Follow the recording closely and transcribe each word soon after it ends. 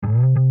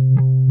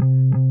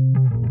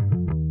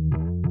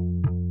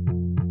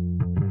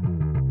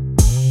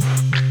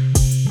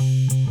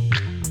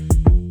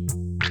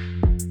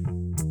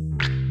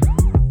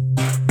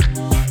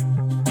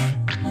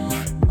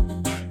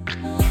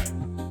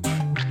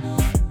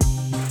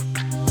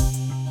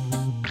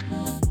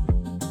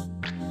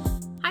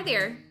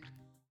there.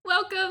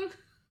 Welcome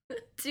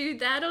to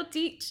That'll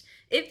Teach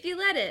If You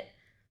Let It.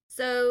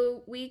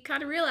 So we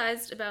kind of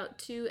realized about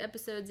 2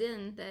 episodes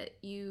in that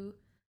you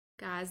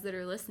guys that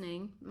are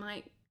listening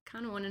might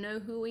kind of want to know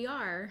who we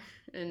are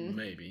and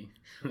maybe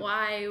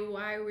why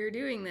we're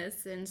doing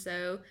this. And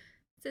so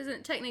this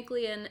isn't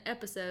technically an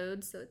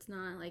episode, so it's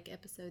not like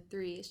episode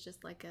 3. It's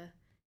just like a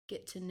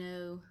get to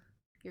know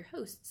your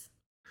hosts.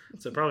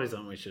 So probably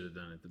something we should have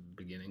done at the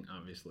beginning,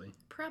 obviously.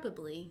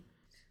 Probably.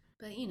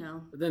 But, you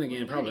know. But then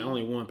again, probably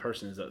only one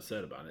person is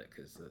upset about it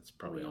because that's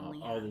probably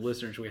all the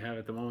listeners we have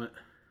at the moment.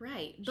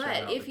 Right.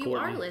 But if you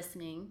are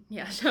listening,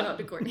 shout out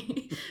to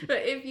Courtney. But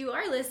if you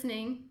are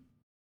listening,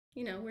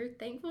 you know, we're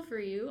thankful for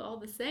you all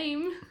the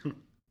same.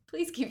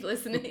 Please keep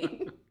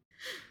listening.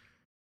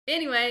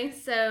 Anyway,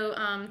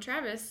 so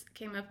Travis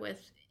came up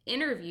with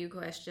interview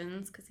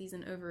questions because he's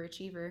an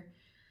overachiever.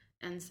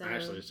 And so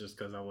actually, it's just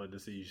because I love to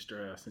see you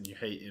stress and you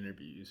hate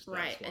interviews.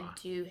 Right. I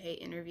do hate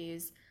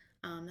interviews.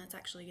 That's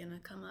actually going to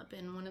come up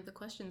in one of the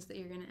questions that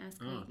you're going to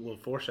ask me. Oh, a little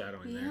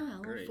foreshadowing there. Yeah, a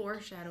little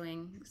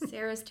foreshadowing.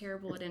 Sarah's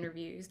terrible at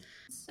interviews.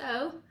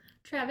 So,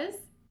 Travis,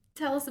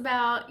 tell us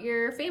about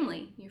your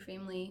family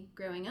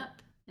growing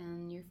up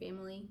and your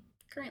family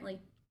currently.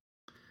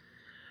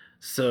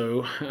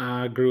 So,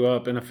 I grew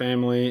up in a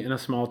family in a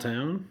small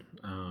town.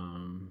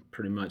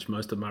 Pretty much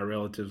most of my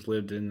relatives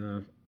lived in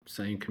the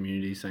same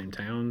community, same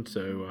town.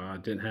 So, I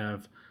didn't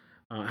have...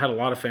 had a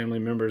lot of family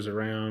members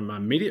around. My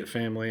immediate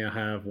family, I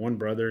have one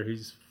brother.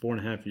 He's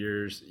 4.5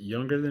 years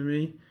younger than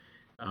me.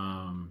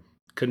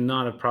 Could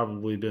not have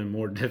probably been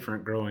more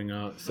different growing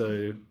up.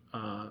 So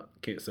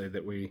can't say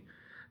that we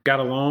got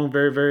along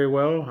very, very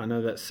well. I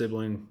know that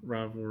sibling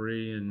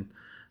rivalry and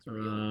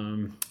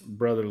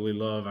brotherly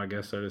love, I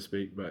guess, so to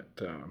speak. But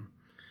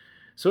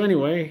so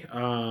anyway,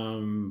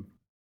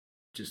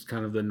 just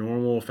kind of the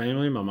normal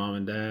family. My mom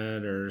and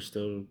dad are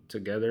still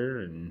together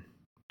and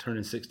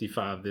turning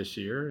 65 this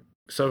year.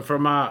 So for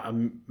my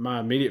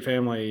immediate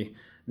family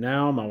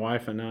now, my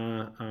wife and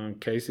I,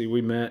 Casey,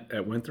 we met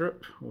at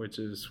Winthrop, which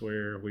is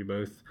where we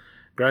both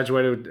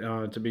graduated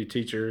to be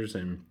teachers,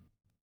 and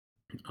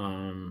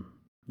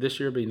this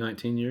year will be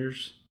 19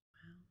 years.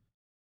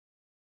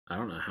 I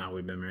don't know how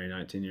we've been married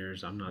 19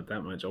 years. I'm not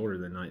that much older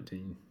than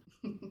 19.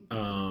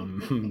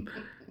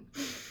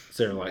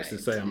 Sarah likes to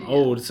say I'm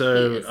old.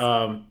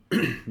 So,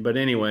 but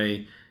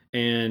anyway,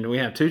 and we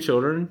have 2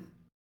 children.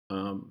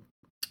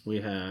 We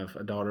have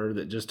a daughter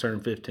that just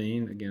turned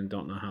 15. Again,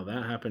 don't know how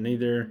that happened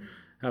either.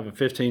 I have a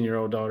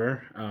 15-year-old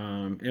daughter,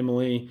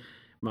 Emily.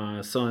 My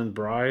son,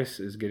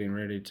 Bryce, is getting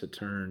ready to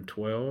turn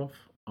 12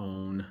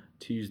 on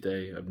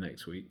Tuesday of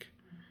next week.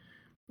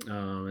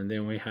 And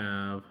then we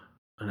have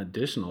an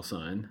additional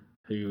son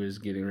who is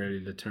getting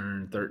ready to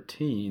turn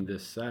 13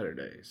 this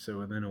Saturday. So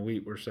within a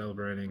week, we're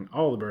celebrating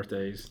all the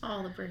birthdays.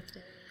 All the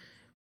birthdays.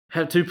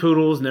 Have 2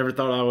 poodles. Never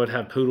thought I would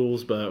have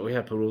poodles, but we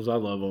have poodles. I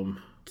love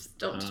them. Just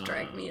don't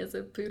strike me as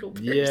a poodle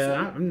person.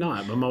 Yeah, I'm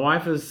not. But my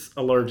wife is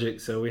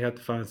allergic, so we have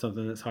to find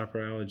something that's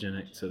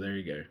hyperallergenic. So there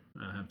you go.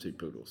 I have 2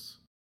 poodles.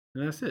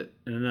 And that's it,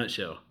 in a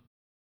nutshell.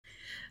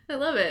 I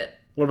love it.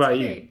 What about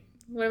you?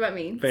 What about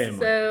me? Family.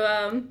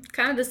 So,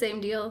 kind of the same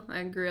deal.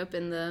 I grew up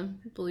in the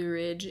Blue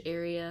Ridge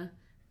area.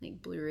 I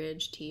think Blue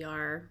Ridge,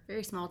 TR,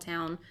 very small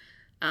town.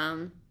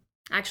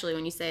 Actually,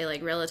 when you say,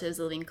 like, relatives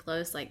living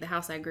close, like, the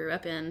house I grew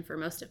up in for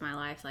most of my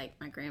life, like,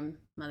 my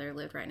grandmother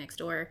lived right next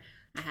door.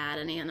 I had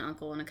an aunt and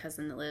uncle and a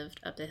cousin that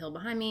lived up the hill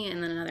behind me,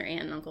 and then another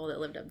aunt and uncle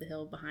that lived up the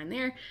hill behind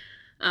there.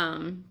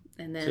 And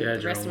then so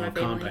the rest of my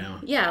family.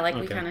 Compound. Yeah, like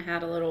we kind of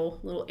had a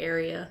little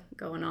area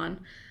going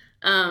on.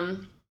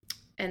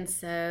 And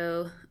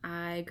so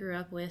I grew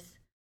up with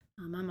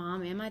my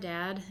mom and my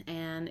dad,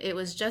 and it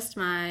was just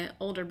my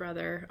older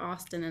brother,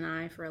 Austin, and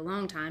I for a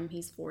long time.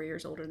 He's 4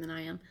 years older than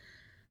I am.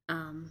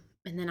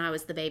 And then I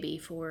was the baby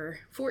for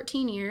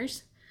 14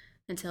 years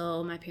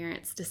until my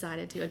parents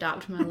decided to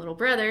adopt my little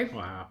brother.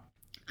 Wow.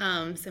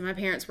 So my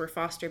parents were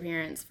foster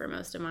parents for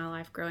most of my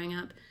life growing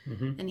up.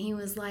 Mm-hmm. And he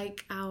was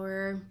like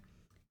our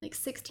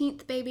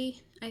 16th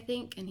baby, I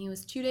think. And he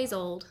was 2 days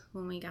old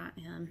when we got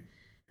him.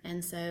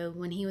 And so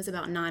when he was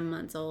about 9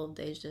 months old,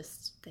 they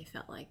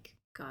felt like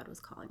God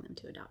was calling them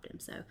to adopt him.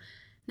 So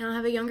now I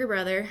have a younger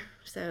brother.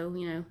 So,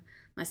 you know,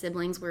 my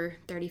siblings were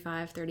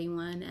 35,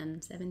 31,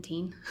 and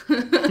 17.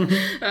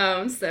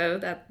 So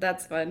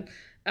that's fun.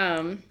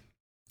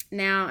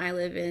 Now I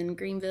live in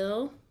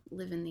Greenville,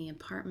 live in the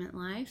apartment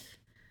life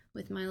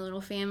with my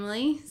little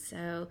family.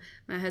 So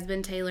my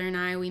husband Taylor and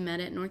I, we met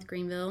at North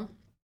Greenville.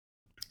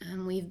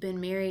 We've been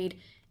married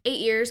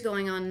 8 years,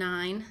 going on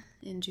 9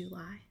 in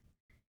July.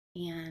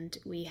 And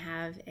we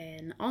have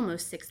an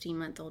almost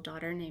 16-month-old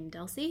daughter named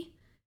Delcy.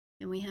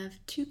 And we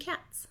have 2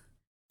 cats,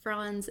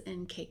 Franz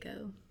and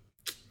Keiko.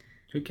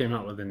 Who came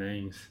up with the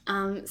names?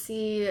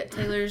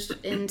 Taylor's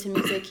into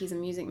music. He's a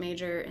music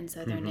major. And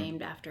so they're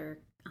named after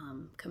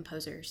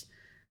composers.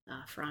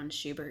 Franz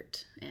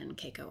Schubert and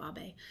Keiko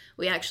Abe.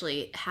 We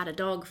actually had a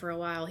dog for a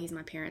while. He's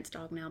my parents'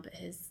 dog now, but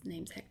his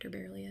name's Hector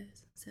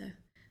Berlioz. So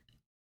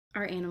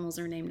our animals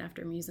are named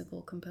after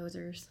musical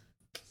composers.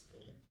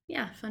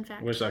 Yeah, fun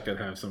fact. Wish I could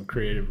have some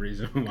creative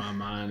reason why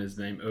mine is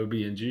named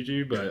Obi and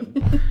Juju, but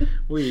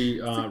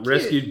we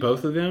rescued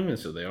both of them, and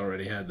so they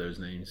already had those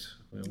names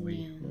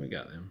when we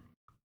got them.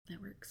 That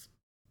works.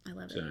 I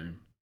love it.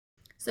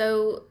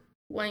 So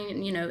when,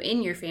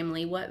 in your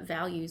family, what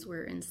values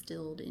were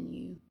instilled in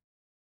you?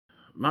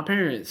 My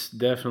parents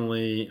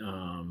definitely,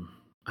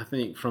 I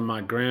think from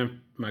my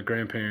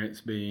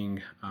grandparents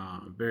being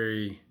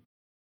very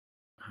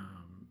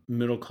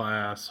middle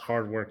class,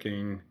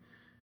 hardworking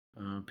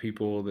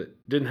people that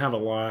didn't have a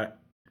lot,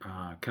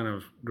 kind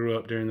of grew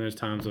up during those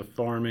times of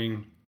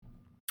farming.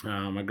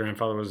 My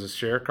grandfather was a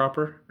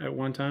sharecropper at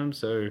one time,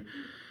 so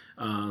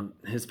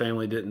his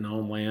family didn't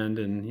own land,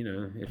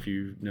 and if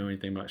you know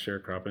anything about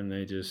sharecropping,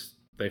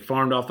 they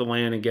farmed off the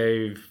land and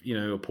gave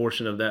a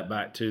portion of that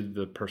back to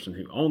the person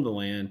who owned the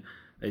land.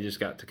 They just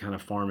got to kind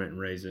of farm it and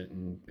raise it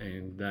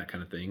and that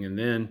kind of thing. And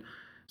then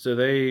so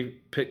they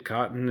picked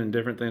cotton and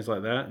different things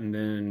like that, and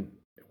then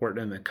worked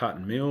in the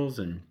cotton mills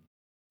and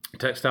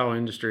textile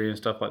industry and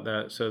stuff like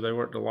that. So they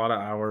worked a lot of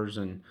hours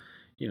and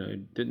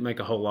didn't make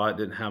a whole lot,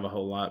 didn't have a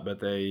whole lot, but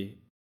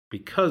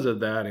because of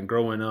that and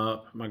growing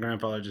up, my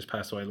grandfather just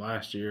passed away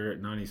last year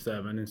at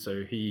 97, and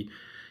so he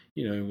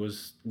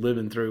was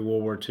living through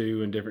World War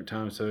II and different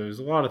times. So there's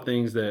a lot of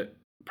things that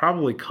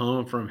probably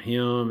come from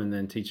him, and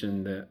then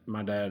teaching that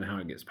my dad and how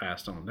it gets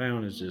passed on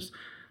down is just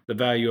the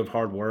value of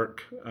hard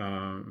work,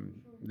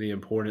 the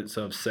importance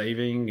of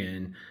saving,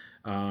 and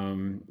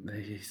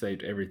he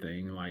saved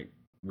everything. Like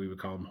we would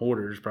call them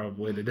hoarders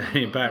probably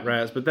today, pat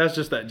rats, but that's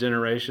just that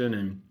generation,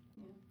 and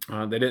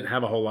they didn't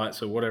have a whole lot,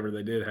 so whatever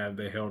they did have,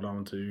 they held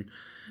on to,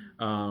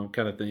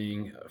 kind of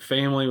thing.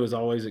 Family was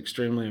always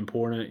extremely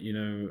important.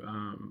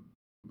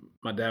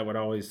 My dad would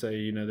always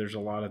say, there's a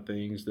lot of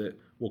things that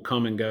will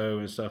come and go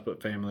and stuff,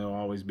 but family will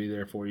always be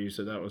there for you.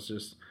 So that was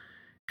just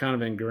kind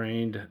of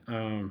ingrained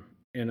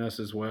in us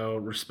as well.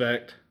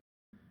 Respect,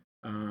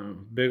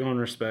 big on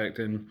respect,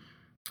 and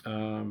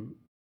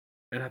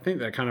I think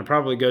that kind of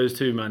probably goes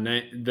to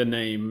the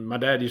name. My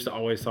dad used to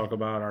always talk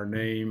about our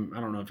name. I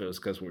don't know if it was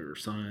because we were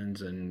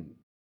sons and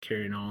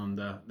carrying on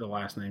the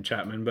last name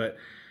Chapman, but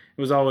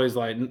it was always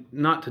like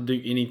not to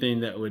do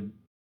anything that would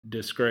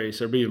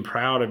disgrace, or being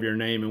proud of your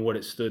name and what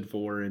it stood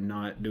for, and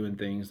not doing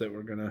things that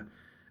were gonna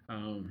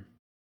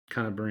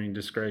kind of bring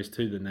disgrace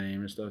to the name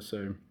and stuff.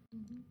 So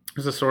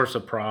it's a source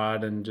of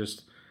pride and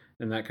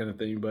that kind of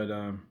thing. But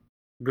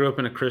grew up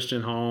in a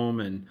Christian home,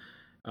 and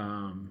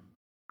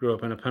grew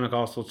up in a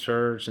Pentecostal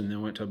church, and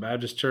then went to a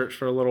Baptist church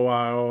for a little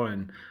while,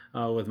 and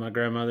with my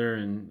grandmother,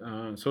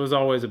 and so it was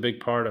always a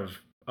big part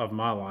of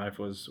my life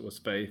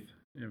was faith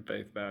and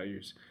faith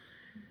values.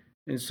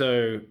 And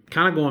so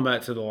kind of going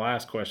back to the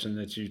last question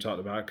that you talked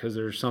about, because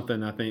there's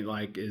something I think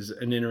like is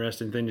an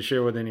interesting thing to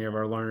share with any of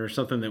our learners,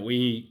 something that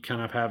we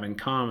kind of have in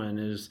common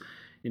is,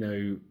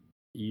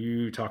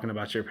 you talking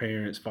about your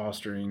parents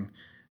fostering,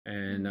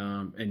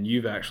 and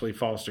you've actually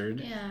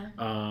fostered,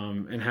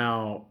 and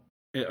how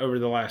over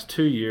the last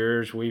 2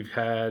 years we've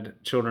had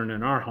children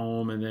in our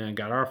home, and then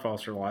got our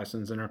foster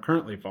license and are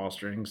currently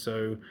fostering.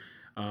 So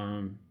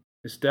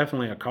it's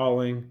definitely a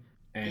calling.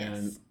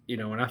 And,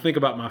 when I think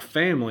about my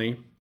family,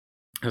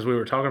 as we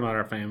were talking about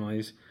our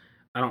families,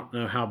 I don't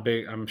know how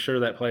big, I'm sure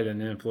that played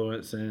an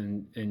influence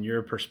in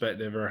your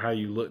perspective, or how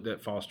you looked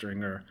at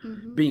fostering, or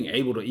being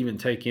able to even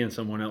take in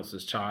someone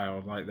else's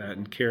child like that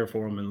and care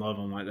for them and love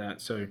them like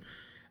that. So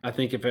I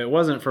think if it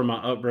wasn't for my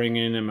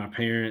upbringing and my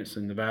parents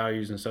and the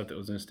values and stuff that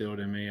was instilled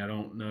in me, I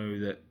don't know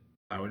that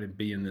I would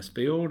be in this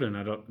field, and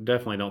I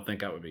definitely don't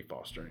think I would be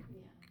fostering.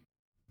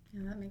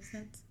 Yeah, that makes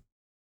sense.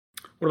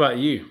 What about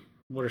you?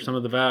 What are some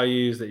of the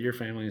values that your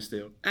family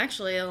instilled?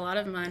 Actually, a lot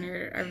of mine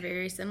are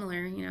very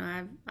similar.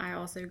 I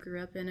also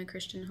grew up in a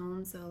Christian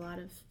home, so a lot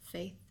of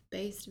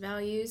faith-based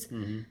values.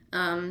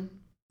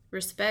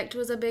 Respect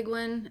was a big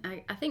one.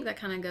 I think that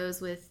kind of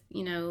goes with,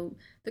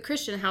 the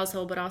Christian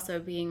household, but also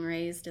being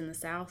raised in the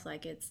South.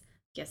 Like it's,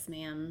 yes,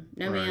 ma'am,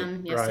 no,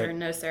 ma'am, yes, sir,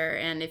 no, sir.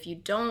 And if you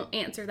don't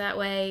answer that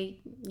way,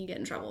 you get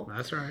in trouble.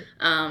 That's right.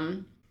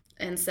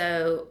 And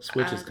so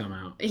switches come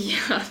out.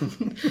 Yeah.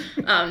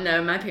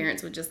 No, my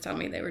parents would just tell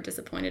me they were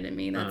disappointed in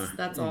me.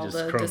 That's all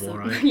the crumble,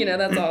 right?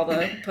 That's all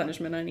the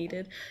punishment I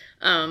needed.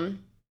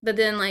 But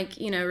then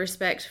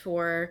respect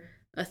for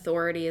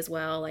authority as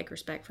well, like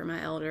respect for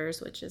my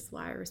elders, which is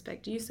why I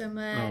respect you so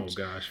much. Oh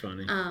gosh,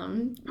 funny.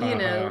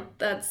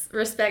 That's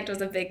respect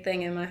was a big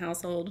thing in my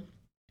household.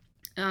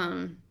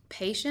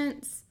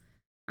 Patience.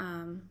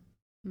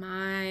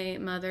 My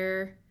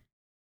mother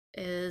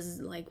is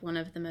like one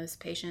of the most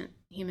patient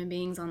human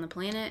beings on the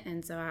planet,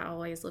 and so I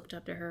always looked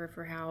up to her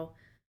for how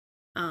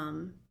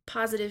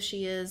positive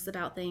she is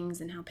about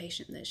things and how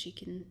patient that she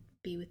can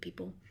be with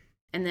people.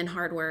 And then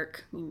hard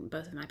work.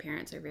 Both of my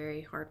parents are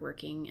very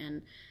hardworking,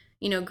 and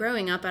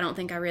growing up, I don't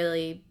think I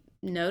really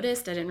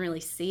noticed. I didn't really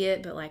see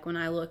it, but like when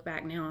I look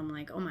back now, I'm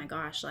like, oh my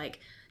gosh, like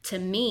to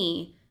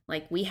me,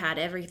 like we had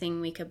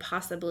everything we could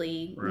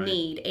possibly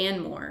need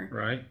and more.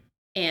 Right.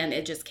 And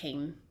it just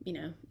came,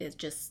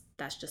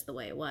 that's just the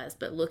way it was.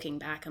 But looking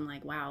back, I'm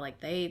like, wow, like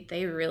they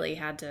really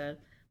had to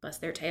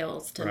bust their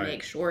tails to Right.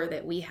 make sure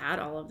that we had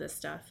all of this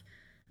stuff.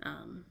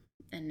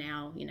 And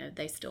now,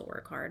 they still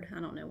work hard.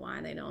 I don't know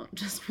why they don't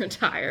just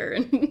retire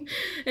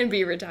and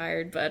be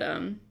retired. But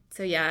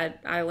so yeah,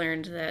 I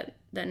learned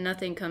that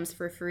nothing comes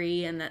for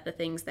free, and that the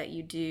things that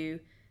you do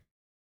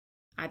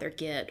either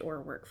get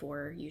or work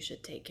for, you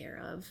should take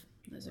care of.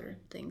 Those are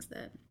things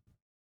that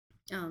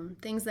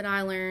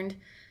I learned.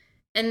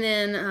 And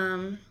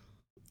then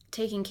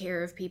taking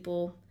care of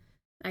people,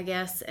 I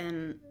guess,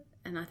 and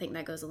I think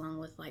that goes along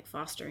with like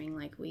fostering.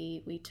 Like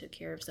we took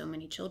care of so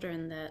many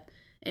children that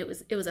it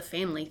was a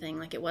family thing.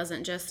 Like it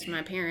wasn't just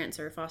my parents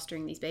or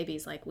fostering these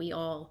babies. Like we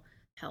all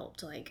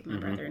helped. Like my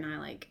brother and I,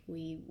 like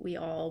we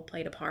all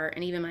played a part,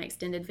 and even my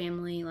extended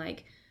family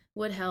like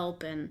would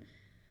help. And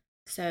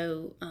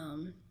so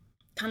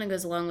kind of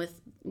goes along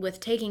with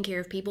taking care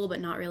of people, but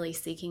not really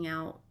seeking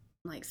out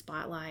like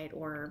spotlight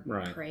or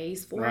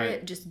praise for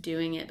it, just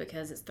doing it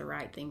because it's the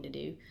right thing to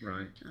do.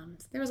 Right.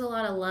 So there was a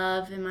lot of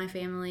love in my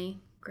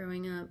family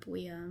growing up.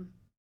 We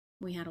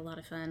had a lot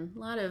of fun, a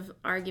lot of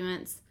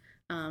arguments,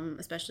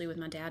 especially with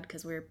my dad,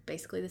 because we're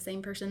basically the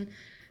same person.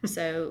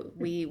 So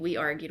we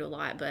argued a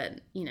lot,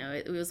 but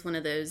it was one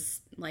of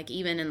those, like,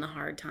 even in the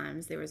hard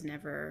times, there was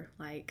never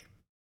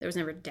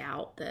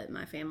doubt that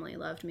my family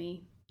loved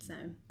me. So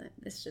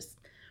it's just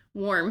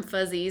warm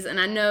fuzzies.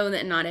 And I know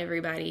that not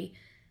everybody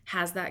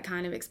has that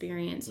kind of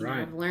experience.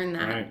 I've learned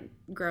that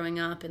growing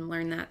up, and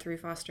learned that through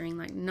fostering.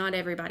 Like not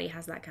everybody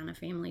has that kind of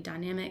family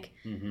dynamic.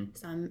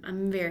 So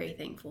I'm very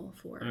thankful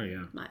for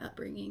my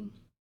upbringing.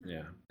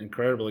 Yeah,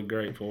 incredibly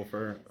grateful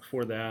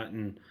for that.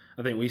 And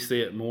I think we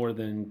see it more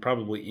than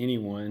probably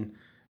anyone,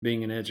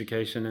 being in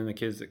education and the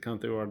kids that come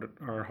through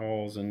our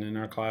halls and in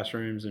our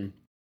classrooms, and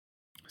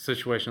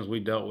situations we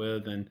dealt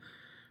with, and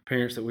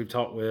parents that we've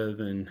talked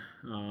with, and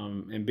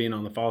being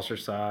on the foster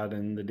side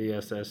and the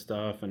DSS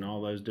stuff and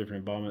all those different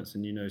involvements,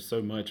 and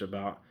so much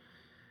about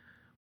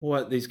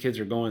what these kids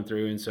are going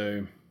through. And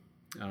so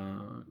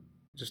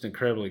just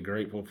incredibly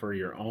grateful for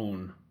your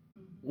own,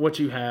 what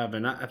you have,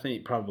 and I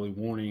think probably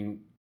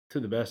wanting to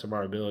the best of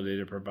our ability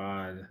to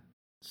provide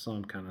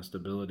some kind of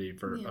stability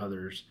for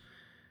others.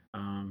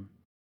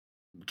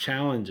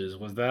 Challenges,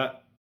 what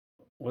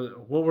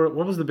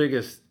was the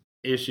biggest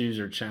issues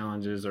or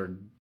challenges or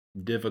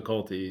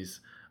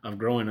difficulties of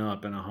growing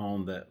up in a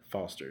home that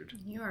fostered?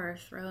 You are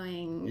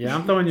throwing... Yeah,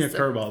 I'm throwing you a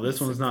curveball. This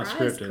one's not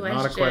scripted.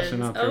 Questions. Not a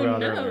question I threw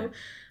out earlier.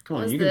 Come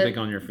on, you can think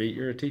on your feet.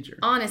 You're a teacher.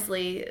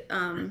 Honestly,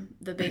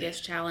 the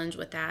biggest challenge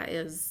with that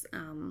is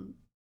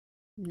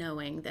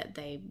knowing that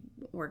they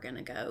were going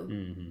to go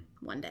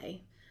one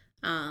day.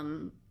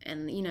 And,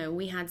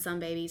 we had some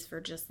babies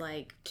for just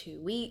like 2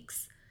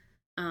 weeks.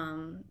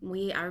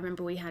 I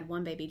remember we had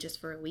one baby just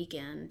for a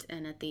weekend,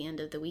 and at the end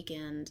of the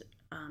weekend,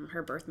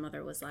 her birth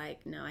mother was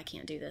like, no, I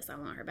can't do this. I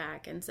want her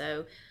back. And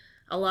so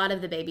a lot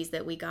of the babies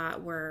that we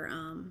got were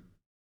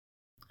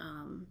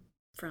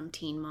from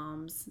teen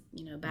moms.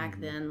 Back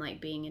then,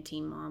 like being a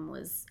teen mom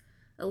was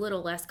a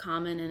little less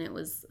common, and it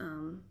was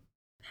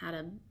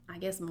had I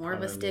guess more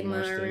of a stigma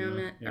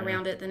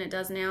around it than it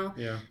does now.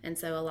 Yeah. And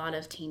so a lot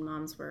of teen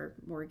moms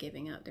were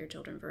giving up their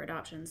children for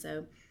adoption.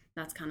 So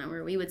that's kind of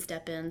where we would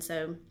step in.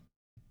 So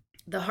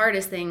the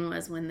hardest thing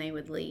was when they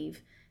would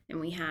leave. And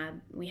we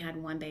had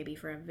one baby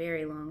for a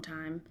very long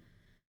time,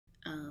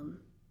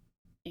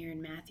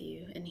 Aaron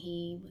Matthew, and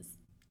he was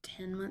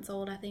 10 months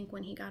old, I think,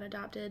 when he got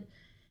adopted.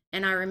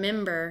 And I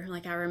remember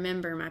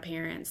my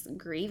parents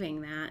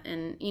grieving that.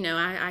 And,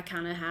 I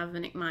kind of have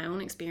my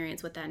own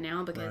experience with that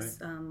now, because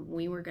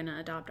we were going to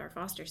adopt our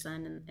foster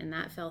son, and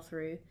that fell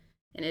through.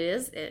 And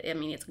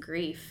it's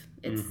grief.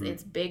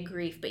 It's big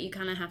grief, but you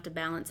kind of have to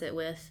balance it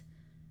with,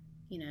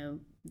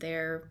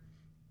 they're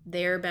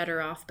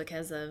better off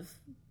because of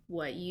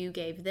what you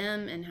gave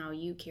them and how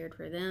you cared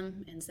for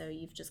them. And so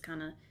you've just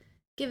kind of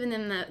given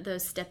them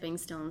those stepping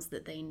stones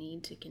that they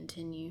need to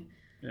continue.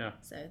 Yeah.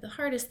 So the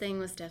hardest thing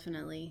was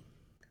definitely,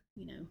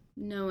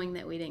 knowing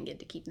that we didn't get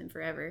to keep them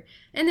forever.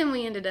 And then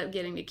we ended up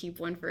getting to keep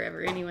one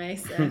forever anyway.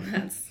 So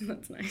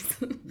that's nice.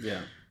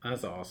 Yeah,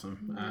 that's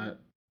awesome.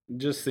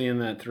 Just seeing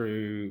that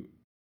through,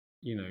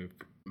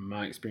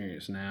 my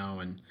experience now,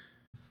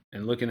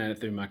 and looking at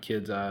it through my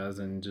kids' eyes,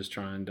 and just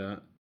trying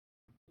to,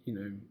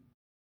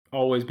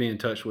 always be in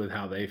touch with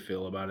how they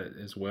feel about it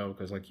as well.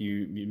 Because like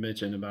you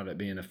mentioned about it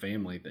being a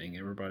family thing,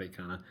 everybody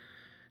kind of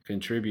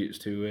contributes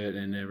to it,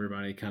 and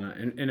everybody kind of,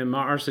 and in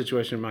our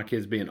situation, my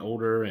kids being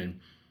older,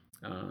 and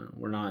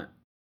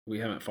we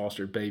haven't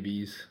fostered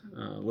babies,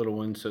 little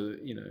ones, so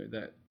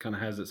that kind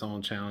of has its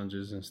own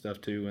challenges and stuff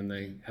too, and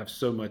they have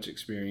so much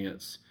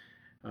experience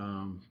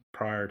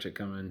prior to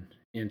coming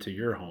into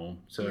your home.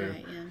 So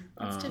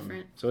it's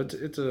different. So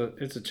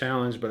it's a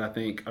challenge, but I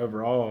think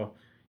overall,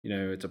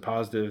 it's a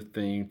positive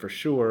thing for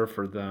sure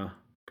for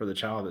the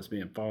child that's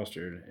being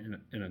fostered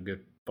in a good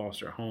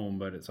foster home,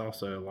 but it's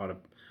also a lot of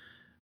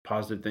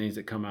positive things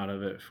that come out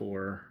of it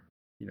for,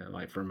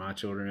 like for my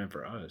children and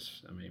for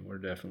us. I mean, we're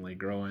definitely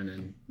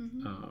growing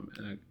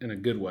in a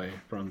good way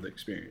from the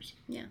experience.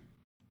 Yeah.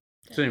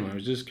 Definitely. So anyway, I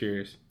was just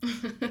curious.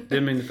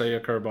 Didn't mean to throw you a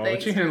curveball,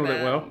 but you handled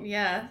it well.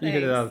 Yeah. You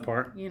hit it out of the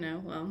park.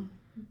 Well,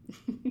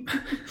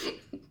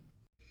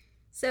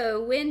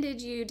 So, when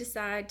did you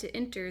decide to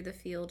enter the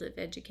field of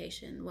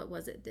education? What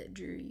was it that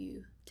drew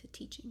you to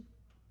teaching?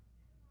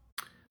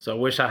 So I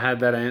wish I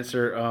had that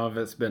answer of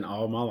it's been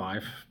all my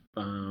life,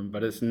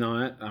 but it's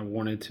not. I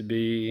wanted to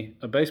be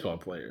a baseball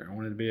player. I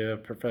wanted to be a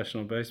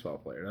professional baseball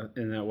player.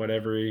 Isn't that what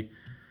every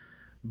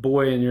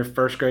boy in your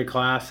first grade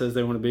class says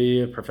they want to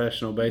be? A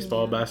professional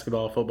baseball,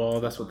 basketball,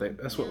 football. That's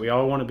what we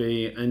all want to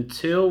be,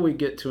 until we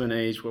get to an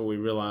age where we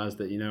realize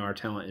that our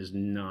talent is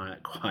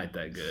not quite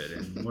that good,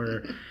 and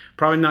we're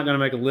probably not going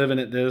to make a living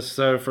at this.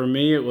 So for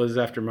me, it was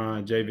after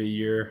my JV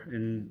year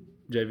in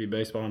JV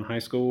baseball in high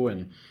school,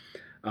 and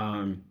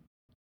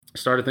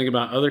started thinking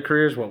about other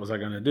careers. What was I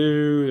going to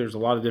do? There's a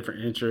lot of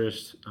different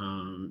interests,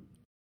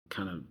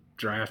 kind of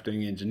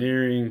drafting,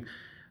 engineering.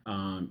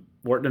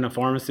 Worked in a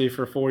pharmacy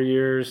for 4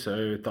 years,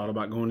 so thought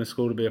about going to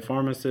school to be a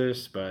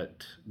pharmacist,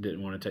 but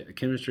didn't want to take the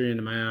chemistry and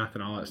the math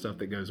and all that stuff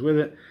that goes with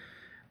it.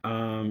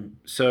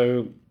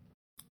 So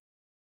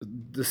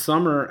the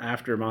summer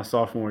after my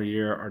sophomore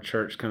year, our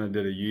church kind of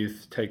did a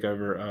youth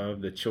takeover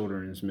of the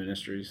children's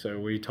ministry. So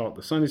we taught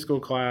the Sunday school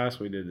class,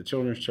 we did the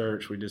children's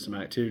church, we did some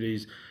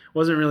activities. It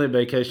wasn't really a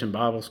vacation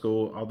Bible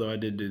school, although I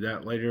did do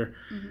that later.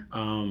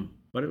 Mm-hmm.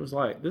 But it was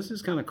like, this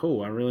is kind of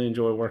cool. I really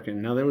enjoy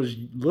working. Now, there was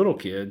little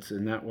kids,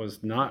 and that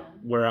was not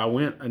where I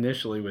went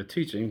initially with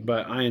teaching,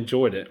 but I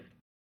enjoyed it.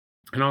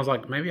 And I was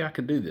like, maybe I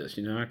could do this.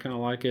 I kind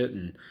of like it.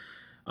 And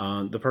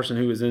the person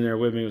who was in there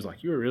with me was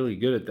like, you were really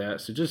good at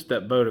that. So just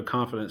that vote of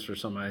confidence for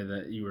somebody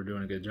that you were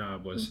doing a good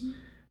job was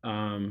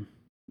kind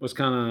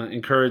of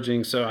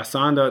encouraging. So I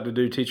signed up to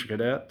do teacher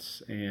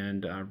cadets,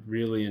 and I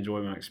really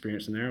enjoyed my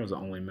experience in there. I was the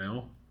only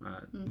male.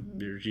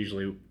 There's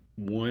usually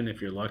one,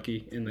 if you're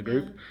lucky, in the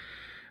group.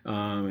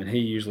 And he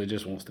usually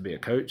just wants to be a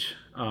coach,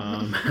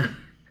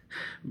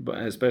 but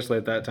especially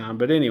at that time.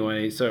 But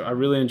anyway, so I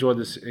really enjoyed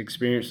the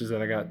experiences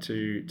that I got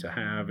to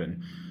have,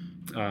 and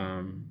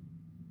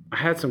I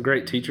had some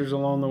great teachers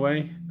along the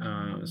way,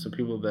 some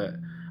people that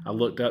I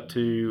looked up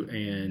to,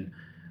 and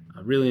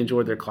I really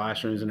enjoyed their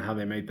classrooms and how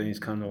they made things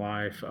come to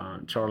life.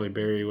 Charlie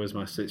Berry was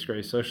my 6th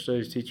grade social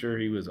studies teacher.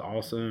 He was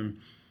awesome,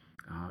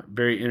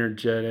 very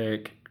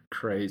energetic,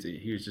 crazy.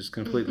 He was just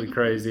completely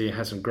crazy.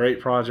 Had some great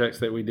projects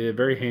that we did,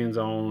 very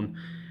hands-on,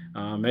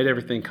 made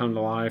everything come to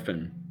life.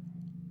 And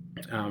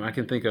I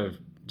can think of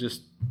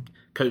just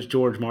Coach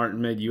George Martin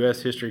made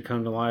U.S. history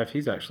come to life.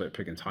 He's actually at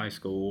Pickens High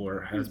School,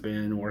 or has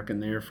been working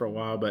there for a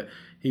while, but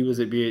he was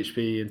at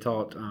BHP and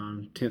taught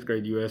 10th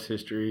grade U.S.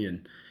 history.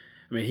 And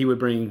I mean, he would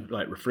bring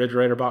like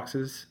refrigerator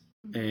boxes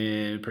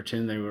and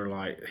pretend they were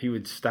like, he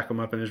would stack them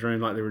up in his room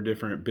like they were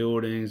different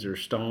buildings, or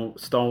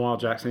Stonewall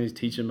Jackson. He's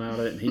teaching about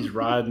it, and he's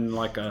riding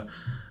like a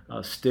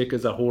stick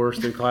as a horse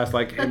through class.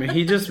 Like, I mean,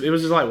 it was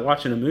just like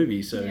watching a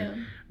movie. So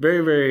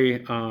very,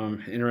 very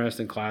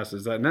interesting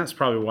classes. And that's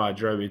probably why it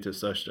drove me to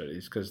social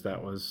studies, because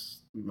that was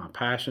my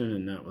passion,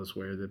 and that was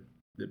where the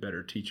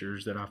better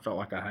teachers that I felt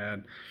like I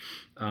had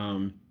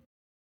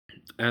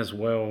as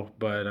well.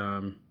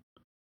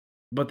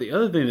 But the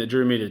other thing that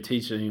drew me to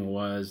teaching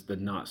was the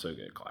not so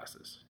good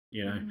classes.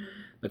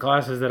 The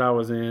classes that I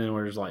was in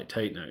were just like,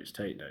 take notes,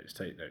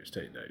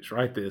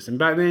 write this. And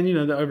back then,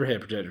 the overhead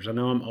projectors. I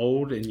know I'm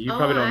old, and you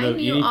probably don't know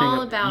anything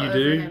all about you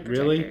do. Projectors.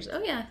 Really?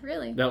 Oh yeah,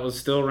 really. That was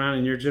still around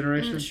in your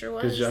generation? Sure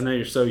was. Because I know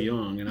you're so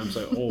young, and I'm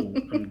so old.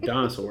 I'm a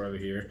dinosaur over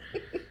here.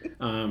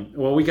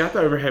 Well, we got the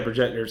overhead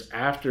projectors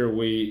after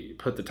we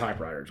put the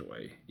typewriters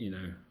away,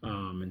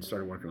 and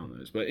started working on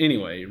those. But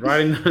anyway,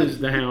 writing those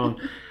down,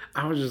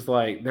 I was just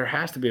like, there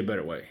has to be a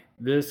better way.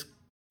 This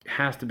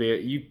has to be,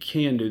 you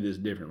can do this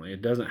differently.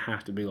 It doesn't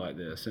have to be like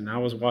this. And I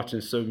was watching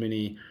so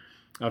many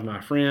of my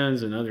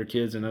friends and other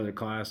kids in other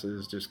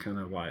classes just kind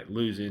of like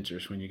lose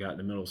interest when you got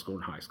to middle school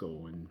and high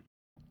school.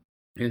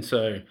 And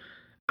so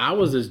I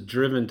was as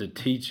driven to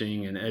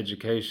teaching and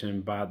education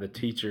by the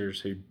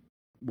teachers who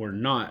were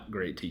not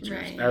great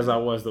teachers as I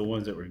was the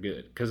ones that were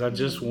good, because I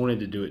just wanted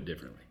to do it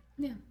differently.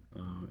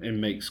 And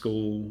make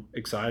school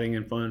exciting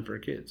and fun for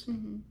kids.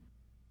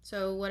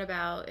 So what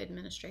about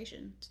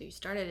administration? So you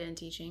started in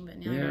teaching, but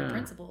now you're a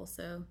principal.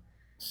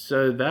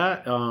 So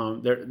that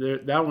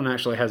that one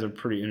actually has a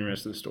pretty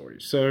interesting story.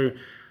 So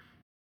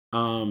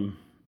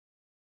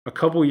a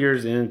couple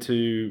years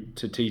into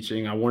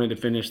teaching, I wanted to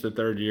finish the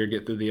 3rd year,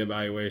 get through the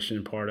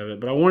evaluation part of it,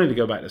 but I wanted to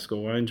go back to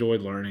school. I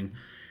enjoyed learning.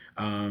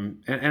 And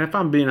if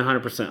I'm being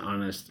 100%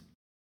 honest,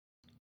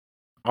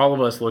 all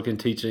of us look in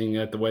teaching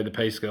at the way the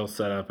pay scale's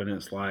set up, and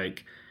it's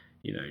like,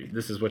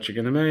 this is what you're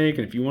going to make,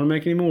 and if you want to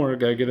make any more,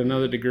 go get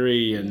another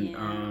degree, and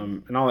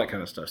all that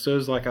kind of stuff. So it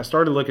was like I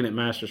started looking at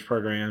master's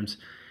programs,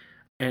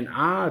 and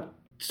I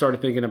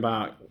started thinking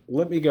about,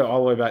 let me go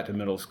all the way back to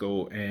middle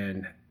school,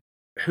 and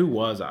who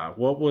was I?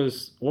 What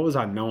was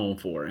I known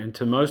for? And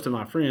to most of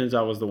my friends,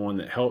 I was the one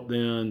that helped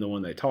them, the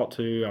one they talked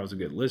to. I was a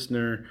good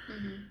listener.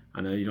 I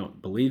know you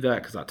don't believe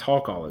that because I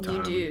talk all the time.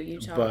 You do. You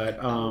talk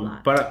a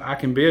lot. But I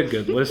can be a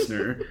good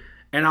listener.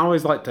 And I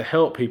always like to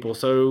help people.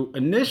 So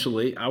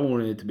initially, I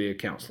wanted to be a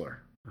counselor.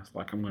 I was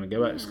like, I'm going to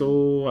go back to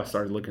school. I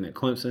started looking at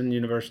Clemson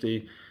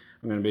University.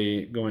 I'm going to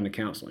be going to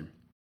counseling.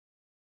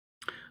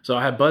 So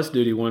I had bus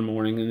duty one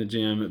morning in the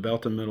gym at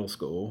Belton Middle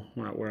School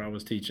where I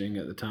was teaching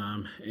at the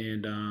time.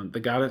 And the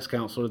guidance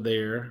counselor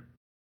there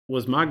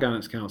was my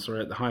guidance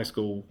counselor at the high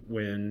school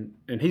and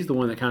he's the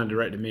one that kind of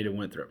directed me to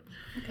Winthrop.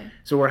 Okay.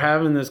 So we're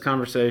having this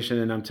conversation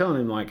and I'm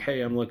telling him like,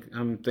 hey,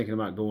 I'm thinking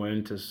about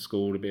going to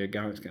school to be a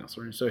guidance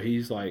counselor. And so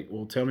he's like,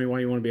 well, tell me why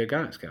you want to be a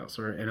guidance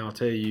counselor and I'll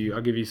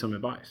give you some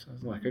advice. I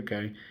was like,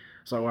 okay.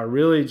 So I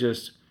really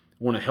just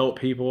want to help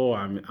people.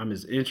 I'm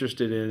as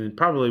interested in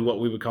probably what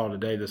we would call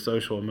today the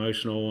social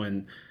emotional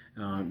and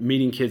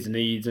meeting kids'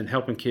 needs and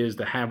helping kids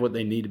to have what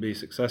they need to be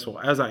successful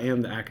as I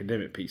am the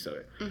academic piece of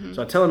it. Mm-hmm.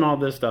 So I tell him all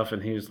this stuff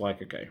and he was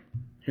like, okay,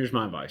 here's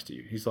my advice to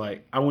you. He's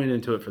like, I went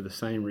into it for the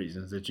same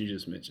reasons that you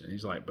just mentioned.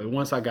 He's like, but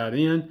once I got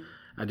in,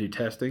 I do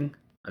testing,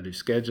 I do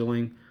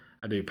scheduling,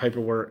 I do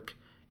paperwork,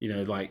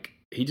 like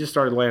he just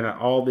started laying out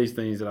all these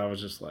things that I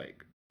was just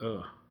like,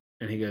 ugh.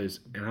 And he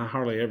goes, and I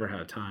hardly ever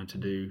had time to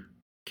do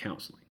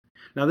counseling.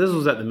 Now this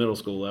was at the middle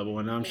school level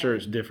and I'm sure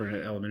it's different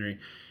at elementary.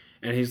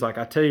 And he's like,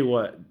 I tell you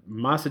what,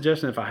 my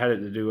suggestion if I had it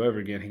to do over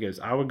again, he goes,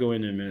 I would go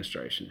into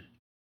administration.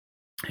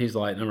 He's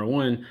like, number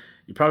one,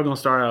 you're probably going to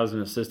start out as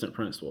an assistant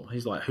principal.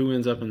 He's like, who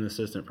ends up in the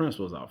assistant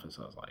principal's office?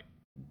 I was like,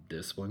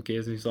 discipline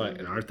kids. And he's like,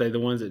 and aren't they the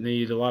ones that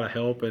need a lot of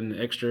help and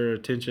extra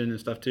attention and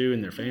stuff too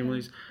and their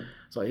families?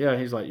 It's like, yeah.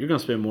 He's like, you're going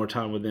to spend more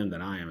time with them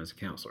than I am as a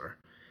counselor.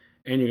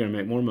 And you're going to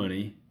make more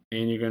money.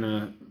 And you're going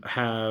to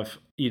have,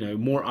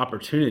 more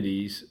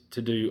opportunities to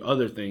do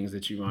other things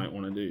that you might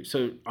want to do.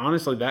 So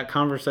honestly, that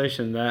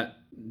conversation that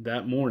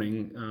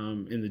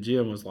morning in the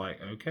gym was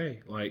like,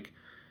 okay, like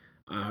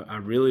I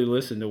really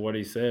listened to what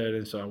he said.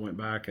 And so I went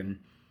back and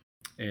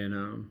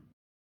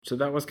so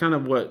that was kind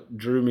of what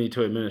drew me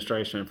to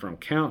administration from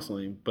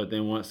counseling. But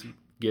then once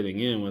getting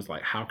in was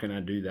like, how can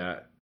I do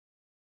that?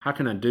 How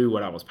can I do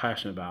what I was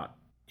passionate about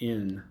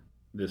in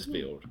this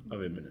field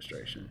of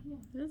administration? Yeah,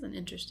 that is an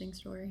interesting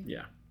story.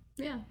 Yeah.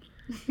 Yeah.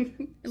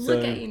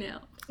 Look at you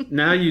now.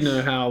 Now you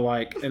know how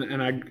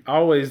and I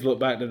always look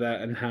back to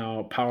that and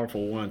how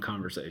powerful one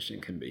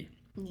conversation can be.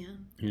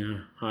 Yeah.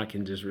 How it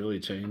can just really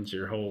change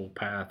your whole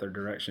path or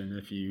direction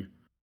if you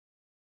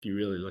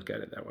really look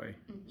at it that way.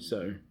 Mm-hmm.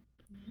 So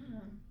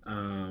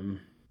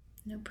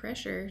no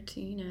pressure to,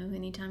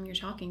 anytime you're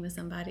talking with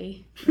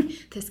somebody,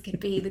 this could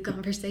be the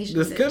conversation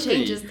that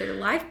changes their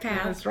life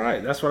path. That's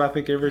right. That's what I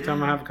think every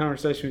time I have a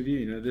conversation with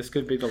you. This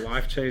could be the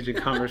life-changing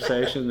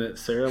conversation that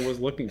Sarah was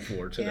looking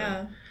for today.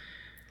 Yeah.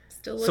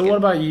 Still looking. So what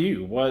about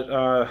you?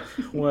 Why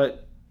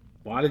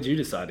did you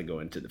decide to go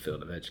into the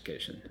field of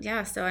education?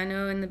 Yeah, so I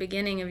know in the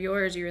beginning of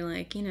yours, you were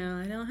like, I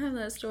don't have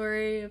that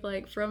story of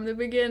from the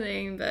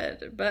beginning,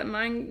 but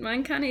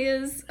mine kind of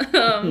is.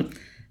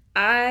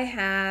 I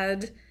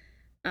had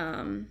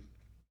an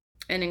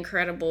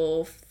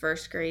incredible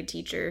first grade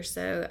teacher.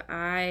 So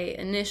I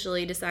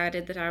initially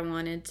decided that I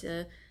wanted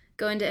to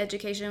go into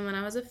education when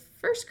I was a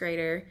first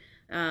grader.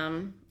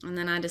 And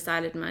then I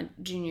decided my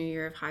junior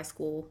year of high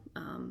school,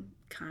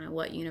 kind of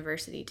what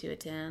university to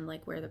attend,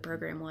 where the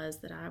program was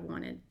that I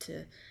wanted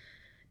to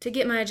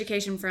get my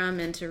education from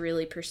and to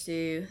really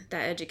pursue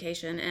that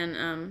education.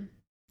 And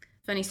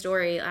funny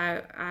story,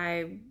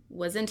 I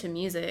was into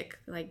music,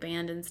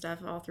 band and stuff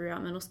all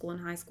throughout middle school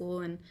and high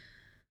school. And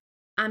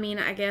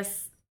I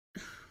guess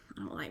I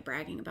don't like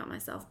bragging about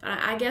myself, but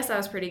I guess I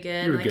was pretty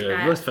good. You were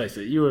good. Let's face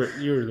it, you were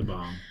the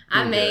bomb.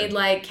 I made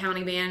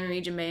county band,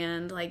 region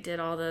band, did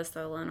all the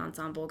solo and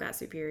ensemble, got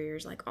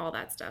superiors, all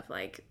that stuff.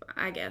 I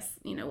guess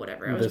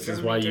whatever. This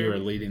is why you are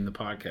leading the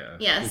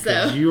podcast. Yeah,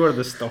 so you are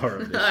the star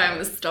of the show. I'm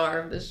the star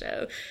of the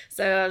show.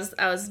 So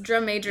I was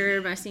drum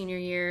major my senior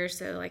year,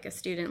 so a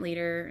student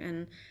leader,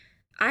 and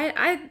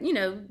I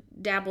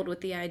dabbled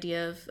with the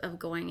idea of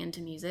going into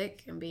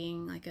music and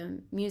being a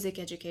music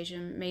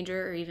education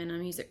major or even a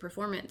music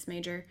performance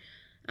major.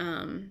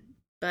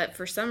 But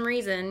for some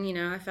reason,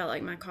 I felt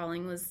like my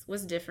calling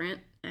was different.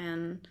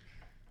 And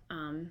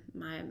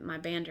my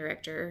band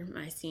director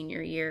my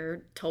senior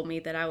year told me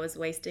that I was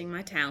wasting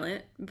my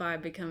talent by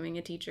becoming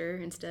a teacher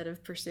instead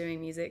of pursuing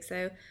music.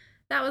 So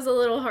that was a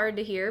little hard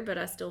to hear, but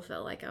I still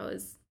felt like I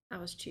was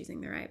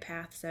choosing the right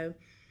path. So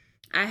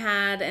I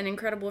had an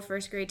incredible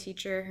first grade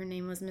teacher. Her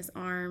name was Miss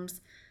Arms.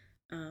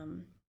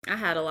 I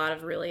had a lot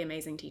of really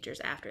amazing teachers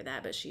after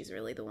that, but she's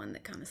really the one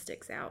that kind of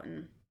sticks out.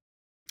 And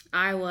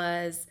I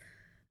was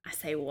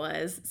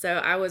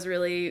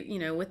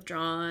really,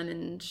 withdrawn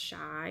and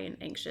shy and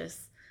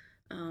anxious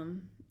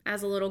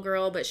as a little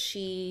girl, but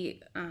she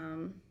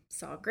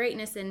saw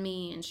greatness in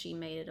me and she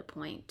made it a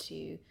point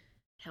to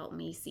help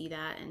me see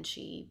that. And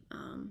she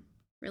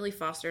really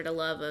fostered a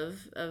love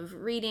of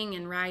reading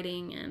and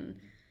writing, and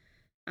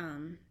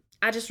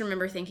I just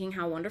remember thinking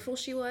how wonderful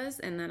she was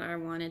and that I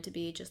wanted to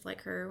be just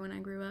like her when I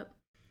grew up.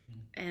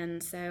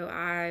 And so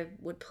I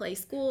would play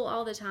school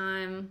all the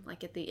time,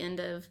 at the end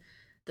of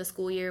the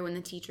school year when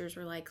the teachers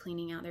were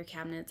cleaning out their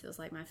cabinets. It was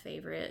my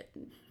favorite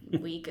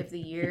week of the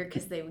year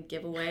because they would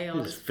give away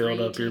all this free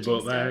filled up your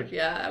book stuff. bag.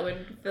 Yeah, I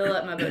would fill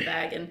up my book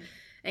bag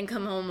and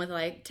come home with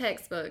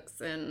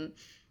textbooks and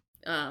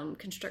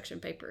construction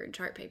paper and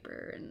chart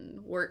paper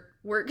and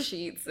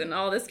worksheets and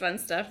all this fun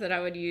stuff that I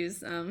would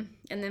use, and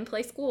then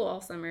play school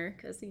all summer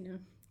because,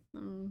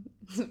 I'm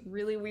a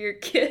really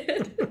weird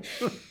kid.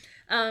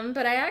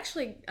 But I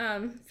actually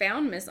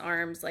found Miss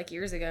Arms like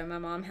years ago. My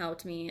mom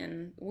helped me,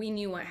 and we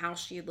knew what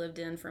house she had lived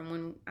in from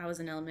when I was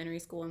in elementary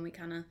school, and we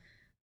kind of,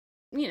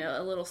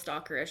 a little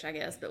stalkerish, I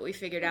guess, but we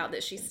figured out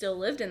that she still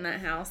lived in that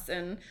house,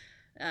 and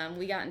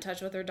we got in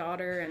touch with her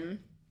daughter, and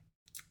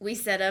we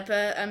set up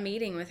a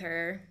meeting with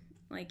her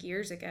like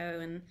years ago,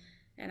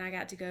 and I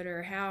got to go to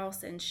her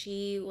house, and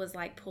she was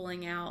like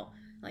pulling out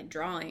like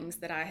drawings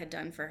that I had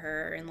done for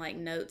her and like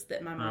notes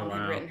that my mom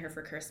had written her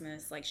for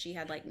Christmas. Like she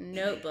had like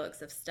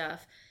notebooks of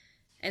stuff.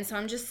 And so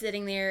I'm just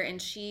sitting there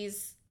and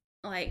she's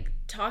like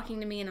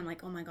talking to me and I'm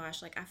like, oh my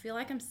gosh, like I feel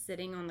like I'm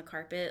sitting on the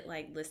carpet,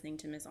 like listening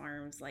to Miss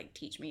Arms, like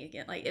teach me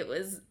again. Like it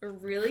was a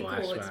really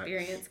cool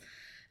experience.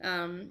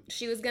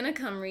 She was going to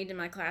come read to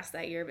my class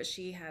that year, but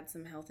she had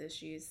some health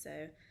issues.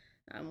 So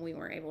we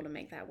weren't able to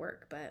make that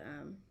work, but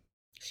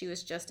she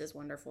was just as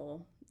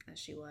wonderful as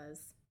she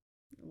was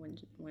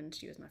when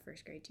she was my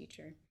first grade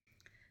teacher.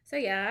 So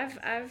yeah,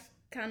 I've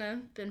kind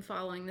of been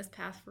following this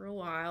path for a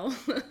while.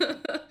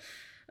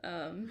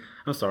 I'm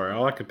sorry,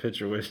 all I could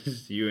picture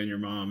was you and your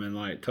mom in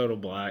like total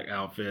black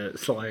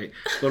outfits, like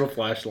little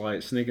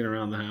flashlights sneaking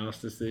around the house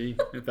to see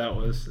if that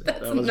was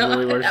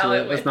really where she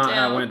lived. That's not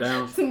how it went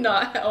down. That's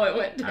not how it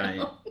went down.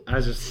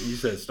 You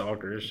said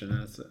stalkerish, and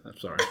I'm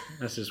sorry,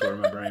 that's just where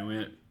my brain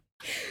went.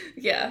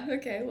 Yeah.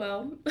 Okay.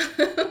 Well.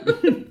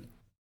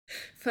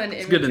 Fun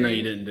It's imagery. good to know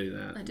you didn't do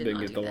that. I didn't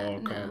get the law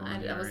called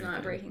on. I was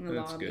not breaking the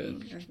law. That's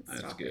good.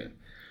 That's good.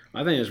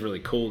 I think it's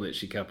really cool that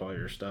she kept all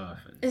your stuff.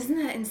 Isn't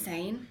that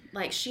insane?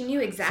 Like she knew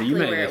exactly so you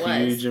made where it was. a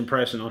huge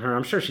impression on her.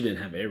 I'm sure she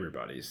didn't have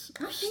everybody's.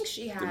 I think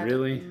she had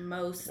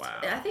most. Wow.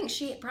 I think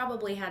she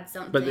probably had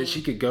something. But that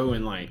she could go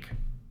and like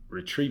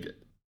retrieve it.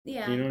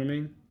 Yeah. You know what I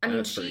mean? I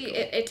mean,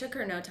 it took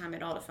her no time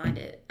at all to find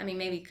it. I mean,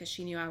 maybe because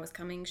she knew I was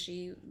coming.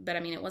 But I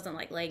mean, it wasn't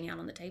like laying out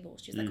on the table.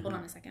 She's like, hold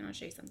on a second, I'll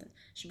show you something.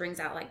 She brings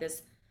out like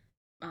this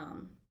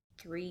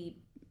 3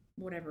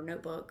 whatever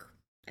notebook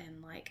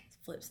and like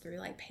flips through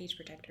like page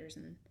protectors,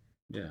 and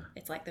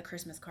it's like the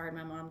Christmas card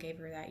my mom gave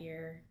her that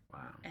year. Wow.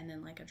 And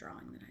then like a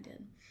drawing that I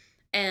did.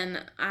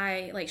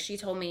 And she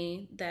told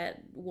me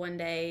that one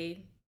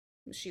day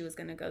she was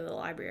going to go to the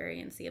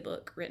library and see a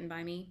book written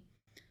by me.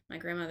 My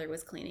grandmother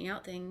was cleaning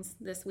out things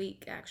this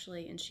week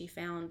actually, and she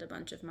found a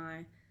bunch of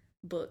my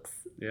books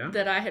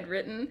that I had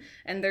written,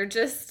 and they're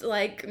just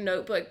like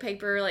notebook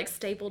paper like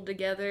stapled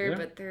together,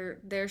 but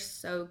they're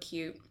so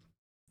cute.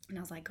 And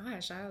I was like,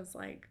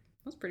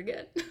 that's pretty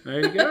good.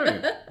 There you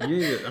go. I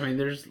mean,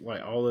 there's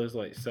like all those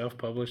like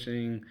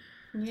self-publishing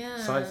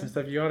sites and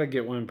stuff. You ought to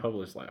get one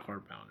published like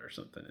hardbound or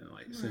something and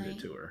like send it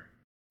to her.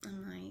 I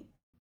might.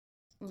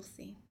 We'll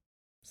see.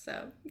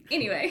 So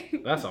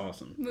anyway, that's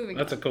awesome.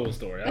 That's a cool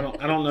story. I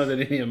don't know that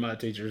any of my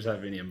teachers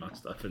have any of my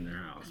stuff in their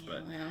house,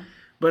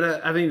 but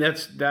I think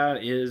that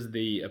is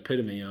the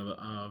epitome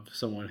of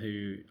someone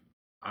who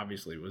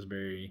obviously was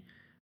very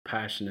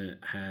passionate,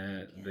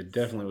 that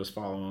definitely was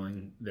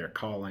following their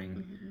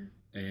calling,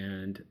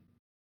 and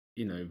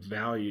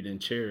valued and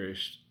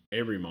cherished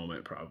every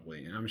moment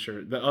probably. And I'm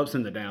sure the ups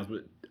and the downs,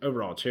 but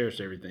overall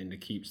cherished everything to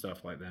keep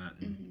stuff like that.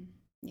 And,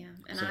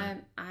 and so,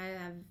 I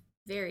have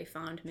very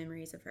fond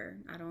memories of her.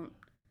 I don't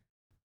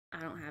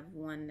have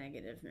one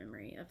negative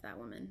memory of that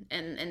woman.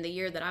 And the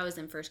year that I was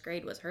in first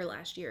grade was her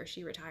last year.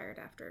 She retired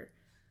after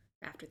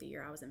the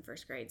year I was in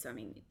first grade. So I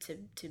mean,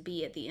 to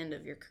be at the end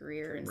of your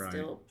career and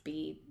still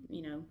be,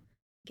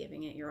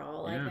 giving it your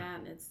all like that,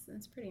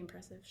 it's pretty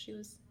impressive. She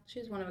was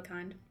one of a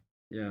kind.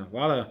 Yeah, a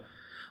lot of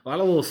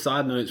little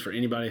side notes for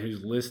anybody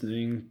who's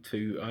listening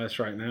to us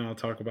right now. I'll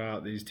talk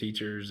about these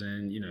teachers,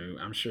 and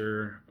I'm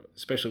sure,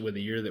 especially with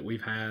the year that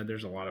we've had,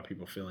 there's a lot of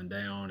people feeling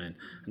down. And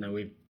I know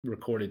we've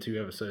recorded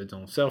 2 episodes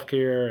on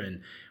self-care,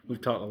 and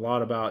we've talked a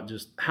lot about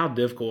just how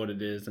difficult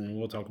it is, and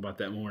we'll talk about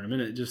that more in a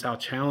minute, just how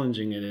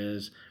challenging it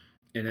is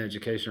in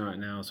education right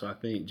now. So I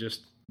think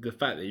just the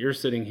fact that you're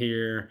sitting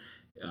here,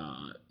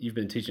 you've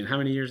been teaching how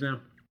many years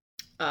now?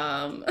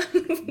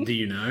 Do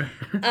you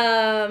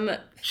know?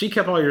 She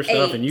kept all your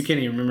stuff 8. And you can't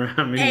even remember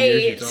how many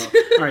years you taught.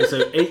 All right,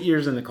 so 8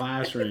 years in the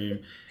classroom,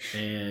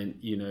 and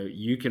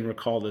you can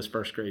recall this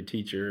first grade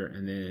teacher,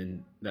 and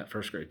then that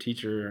first grade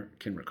teacher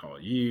can recall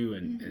you,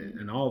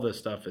 and all this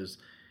stuff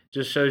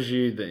just shows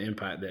you the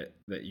impact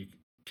that you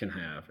can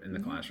have in the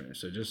classroom.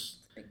 So just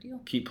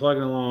keep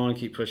plugging along,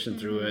 keep pushing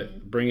through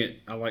it, bring it.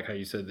 I like how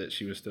you said that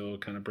she was still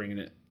kind of bringing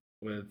it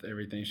with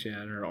everything she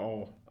had her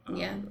all.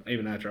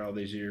 Even after all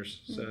these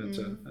years.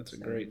 So that's a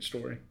great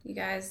story. You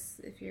guys,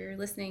 if you're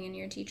listening and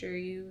you're a teacher,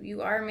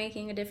 you are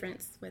making a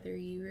difference, whether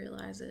you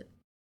realize it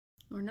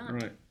or not.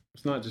 Right.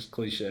 It's not just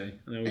cliche.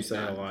 I know we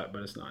say it a lot,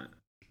 but it's not.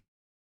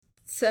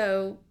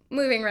 So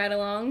moving right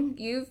along,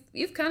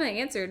 you've kind of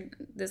answered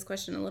this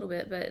question a little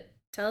bit, but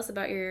tell us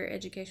about your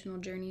educational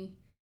journey.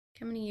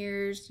 How many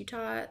years you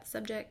taught,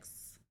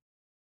 subjects,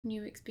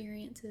 new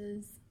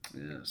experiences?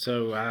 Yeah.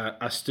 So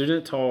I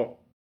student taught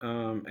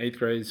 8th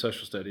grade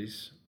social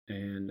studies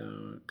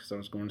and because I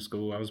was going to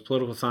school. I was a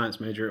political science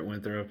major at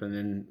Winthrop, and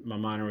then my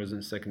minor was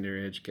in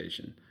secondary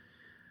education.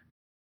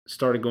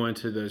 Started going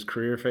to those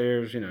career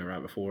fairs,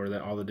 right before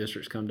that all the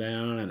districts come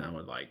down, and I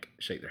would like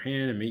shake their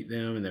hand and meet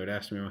them, and they would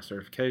ask me my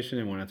certification.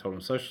 And when I told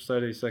them social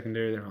studies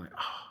secondary, they were like,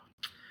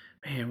 "Oh,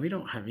 man, we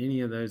don't have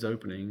any of those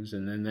openings."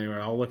 And then they would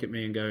all look at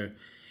me and go,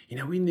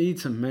 "We need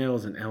some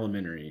males in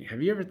elementary.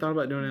 Have you ever thought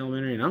about doing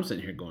elementary?" And I'm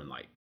sitting here going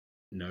like,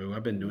 "No,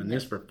 I've been doing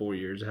this for 4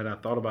 years. Had I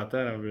thought about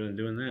that, I would have been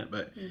doing that."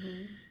 But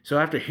so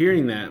after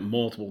hearing that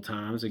multiple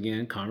times,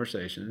 again,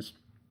 conversations,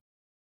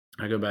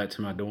 I go back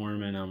to my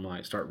dorm and I'm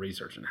like, start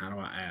researching. How do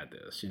I add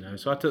this?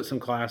 So I took some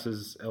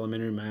classes,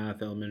 elementary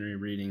math, elementary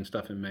reading,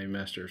 stuff in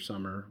Maymester,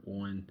 summer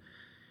one.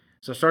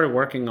 So I started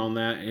working on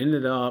that.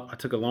 I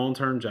took a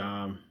long-term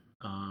job.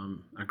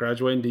 I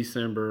graduated in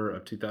December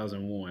of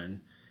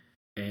 2001.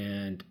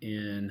 And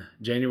in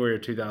January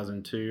of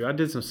 2002, I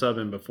did some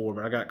subbing before,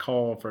 but I got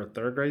called for a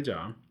third grade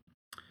job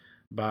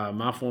by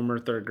my former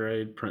third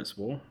grade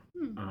principal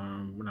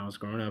when I was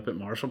growing up at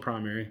Marshall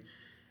Primary.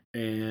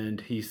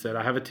 And he said,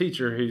 "I have a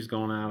teacher who's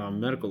going out on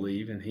medical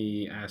leave," and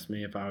he asked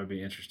me if I would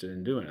be interested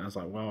in doing it. I was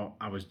like, "Well,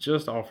 I was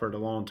just offered a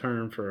long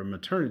term for a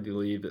maternity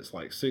leave that's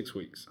like 6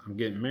 weeks. I'm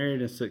getting married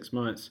in 6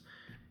 months.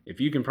 If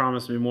you can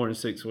promise me more than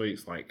 6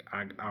 weeks, like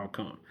I'll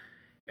come."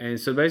 And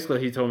so basically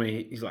he told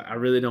me, he's like, "I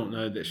really don't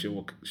know that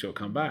she'll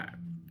come back."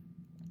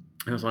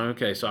 And I was like,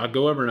 "Okay." So I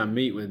go over and I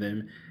meet with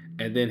him,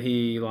 and then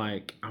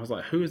I was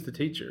like, "Who is the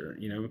teacher?"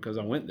 Because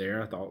I went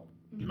there, I thought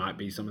it might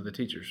be some of the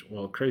teachers.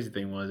 Well, crazy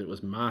thing was, it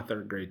was my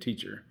third grade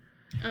teacher.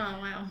 Oh,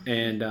 wow.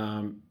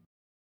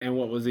 And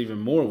what was even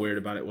more weird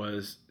about it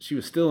was she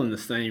was still in the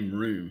same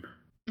room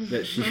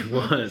that she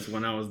was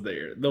when I was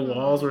there. The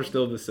walls were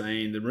still the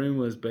same. The room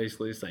was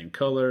basically the same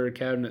color,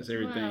 cabinets,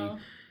 everything. Wow.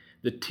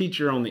 The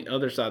teacher on the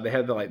other side, they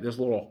had this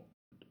little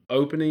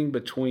opening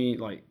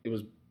between, it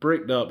was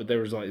bricked up, but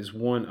there was this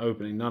one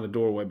opening, not a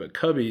doorway, but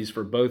cubbies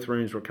for both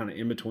rooms were kind of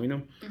in between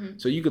them.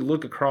 So you could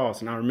look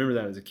across, and I remember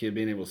that as a kid,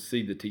 being able to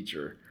see the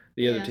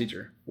other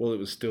teacher. Well, it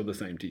was still the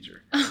same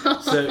teacher.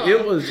 So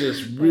it was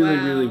just really,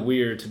 really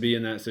weird to be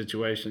in that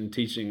situation,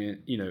 teaching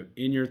it,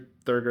 in your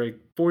third grade,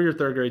 for your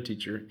third grade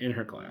teacher in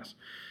her class.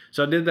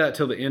 So I did that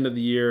till the end of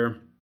the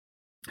year.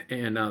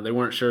 And they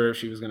weren't sure if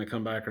she was going to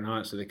come back or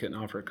not, so they couldn't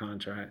offer a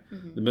contract.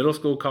 The middle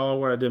school call,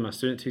 where I did my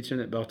student teaching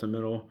at Belton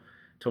Middle,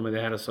 told me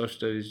they had a social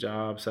studies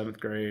job, 7th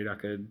grade. I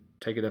could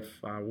take it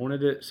if I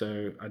wanted it,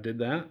 so I did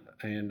that.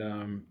 And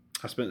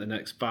I spent the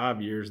next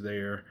 5 years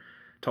there.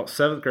 Taught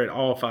 7th grade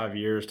all 5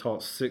 years,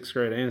 taught 6th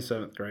grade and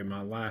 7th grade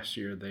my last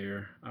year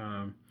there.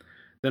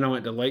 Then I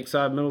went to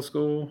Lakeside Middle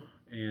School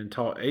and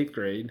taught 8th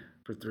grade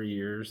for 3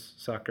 years,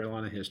 South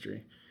Carolina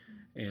history.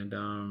 And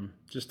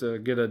just to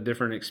get a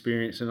different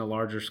experience in a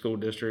larger school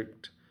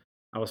district.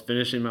 I was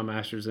finishing my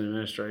master's in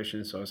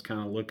administration, so I was kind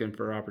of looking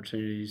for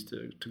opportunities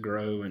to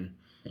grow. And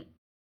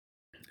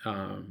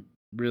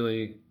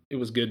really, it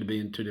was good to be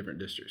in 2 different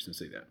districts and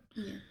see that.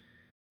 Yeah.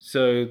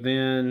 So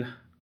then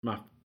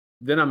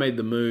I made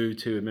the move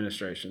to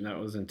administration. That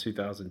was in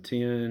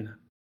 2010.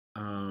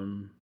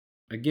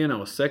 Again, I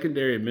was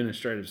secondary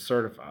administrative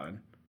certified.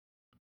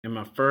 And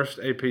my first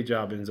AP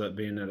job ends up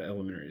being at an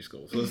elementary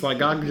school. So it's like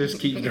God just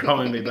keeps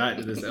drawing me back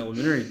to this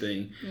elementary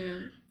thing.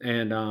 Yeah.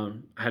 And I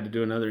had to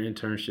do another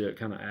internship,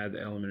 kind of add the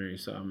elementary.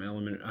 So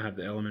I have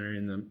the elementary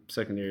and the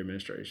secondary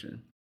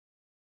administration.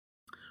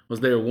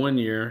 Was there 1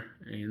 year,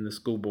 and the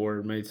school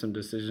board made some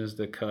decisions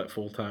to cut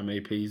full-time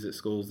APs at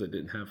schools that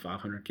didn't have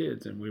 500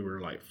 kids. And we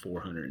were like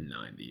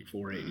 490,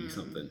 480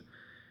 something.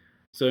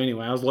 So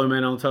anyway, I was low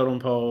man on the totem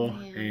pole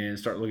and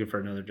started looking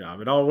for another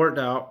job. It all worked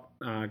out.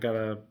 I got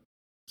a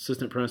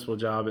assistant principal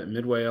job at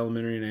Midway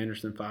Elementary in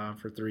Anderson 5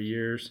 for 3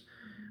 years.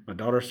 My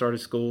daughter started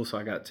school, so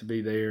I got to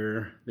be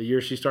there. The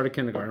year she started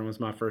kindergarten was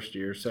my first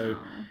year. So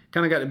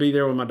kind of got to be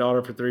there with my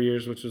daughter for 3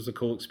 years, which was a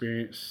cool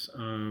experience.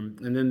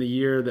 And then the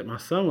year that my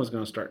son was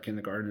going to start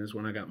kindergarten is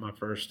when I got my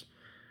first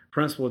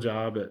principal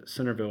job at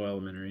Centerville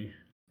Elementary.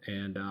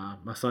 And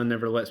my son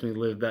never lets me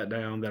live that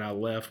down that I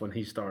left when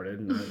he started,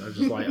 and I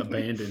just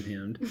abandoned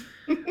him.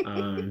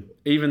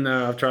 Even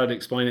though I've tried to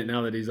explain it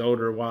now that he's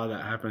older why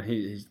that happened,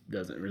 he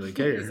doesn't really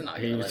care.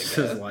 He's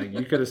just like,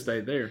 you could have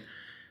stayed there.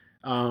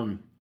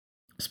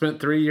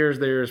 Spent 3 years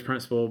there as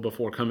principal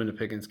before coming back to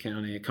Pickens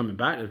County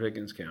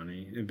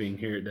and being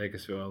here at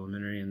Dacusville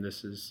Elementary, and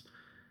this is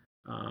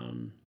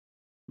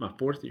my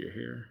 4th year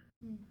here.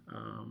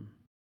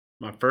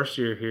 My first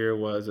year here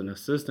was an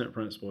assistant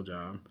principal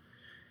job.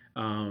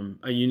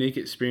 A unique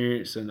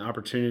experience and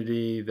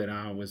opportunity that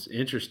I was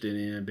interested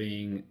in,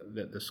 being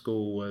that the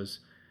school was,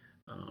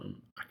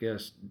 I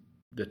guess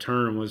the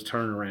term was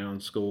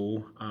turnaround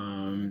school,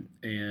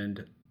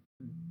 and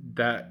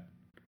that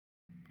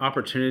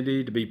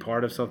opportunity to be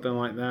part of something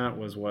like that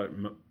was what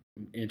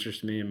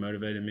interested me and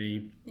motivated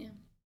me. Yeah.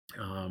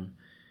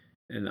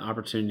 And the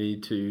opportunity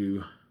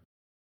to,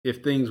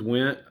 if things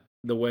went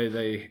the way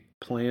they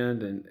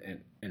planned, and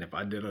if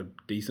I did a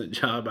decent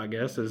job, I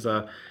guess, as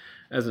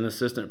an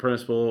assistant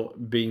principal,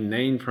 being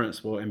named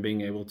principal and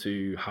being able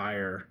to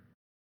hire,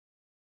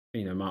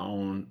 my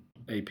own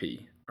AP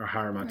or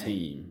hire my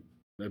team.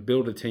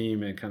 Build a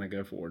team and kind of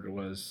go forward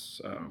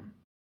was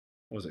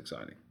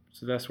exciting.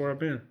 So that's where I've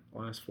been the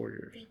last 4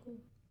 years. Cool.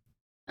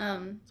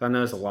 So I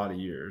know it's a lot of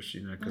years,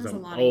 because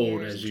I'm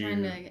old, as you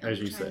said.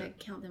 I'm trying to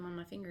count them on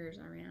my fingers.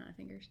 I ran out of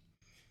fingers.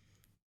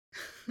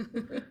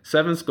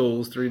 7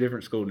 schools, 3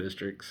 different school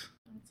districts.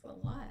 That's a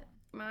lot.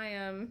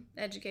 My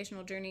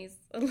educational journey is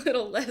a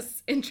little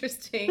less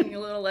interesting, a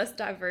little less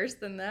diverse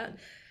than that.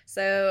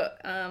 So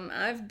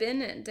I've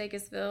been at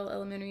Dacusville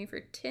Elementary for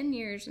 10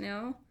 years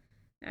now.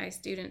 I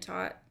student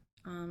taught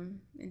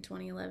in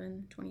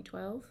 2011,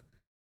 2012.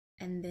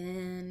 And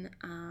then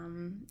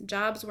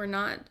jobs were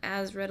not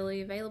as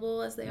readily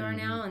available as they are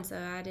now, and so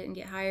I didn't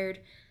get hired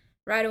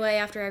right away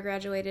after I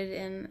graduated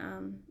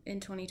in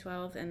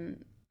 2012.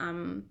 And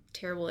I'm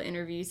terrible at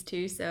interviews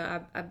too,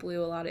 so I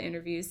blew a lot of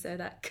interviews, so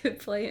that could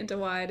play into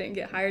why I didn't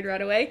get hired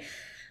right away.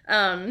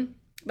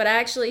 But I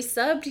actually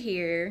subbed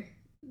here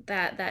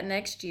that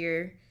next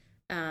year,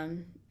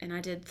 and I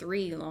did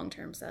 3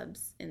 long-term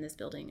subs in this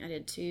building. I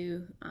did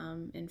 2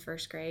 in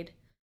first grade.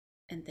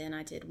 And then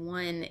I did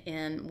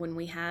 1 when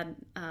we had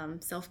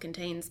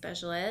self-contained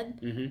special ed.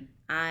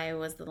 I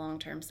was the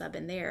long-term sub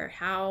in there.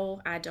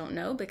 How, I don't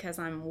know, because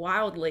I'm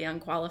wildly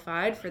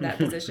unqualified for that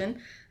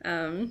position.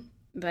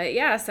 But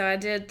yeah, so I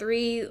did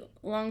 3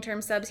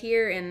 long-term subs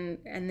here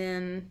and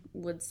then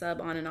would sub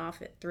on and off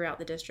throughout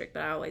the district.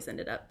 But I always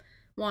ended up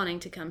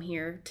wanting to come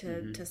here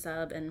to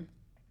sub. And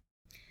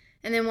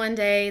then one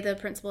day, the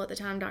principal at the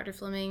time, Dr.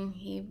 Fleming,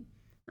 he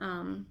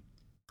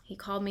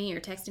called me or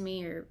texted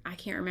me, or I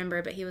can't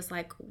remember, but he was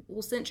like,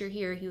 well, since you're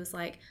here, he was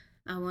like,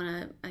 I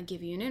want to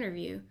give you an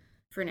interview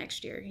for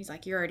next year. He's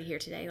like, you're already here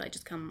today. Like,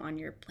 just come on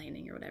your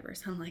planning or whatever.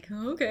 So I'm like,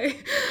 oh, okay.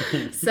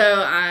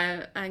 So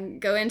I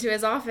go into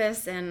his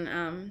office,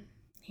 and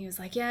he was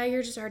like, yeah,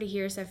 you're just already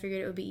here. So I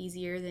figured it would be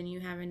easier than you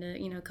having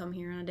to, come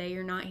here on a day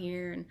you're not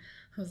here. And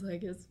I was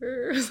like, yes,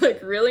 sir. I was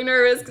like really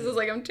nervous because I was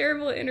like, I'm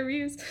terrible at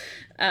interviews.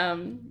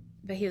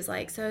 But he was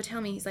like, so tell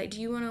me, he's like,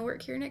 do you want to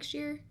work here next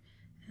year?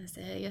 I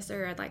said, yes,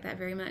 sir, I'd like that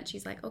very much.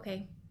 He's like,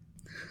 okay.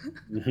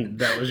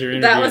 That was your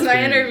interview. That was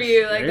my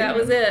interview. Like, that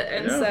was it.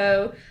 And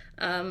so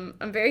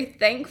I'm very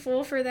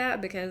thankful for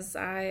that, because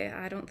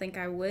I don't think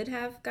I would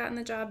have gotten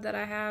the job that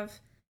I have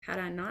had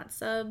I not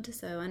subbed.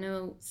 So I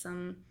know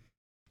some,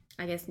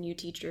 I guess, new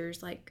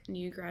teachers, like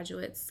new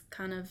graduates,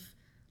 kind of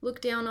look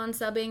down on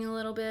subbing a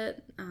little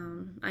bit.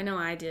 I know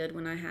I did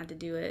when I had to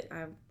do it.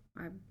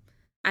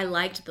 I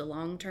liked the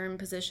long-term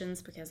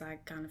positions because I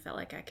kind of felt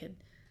like I could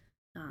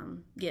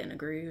get in a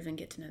groove and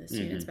get to know the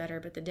students better.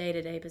 But the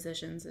day-to-day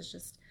positions is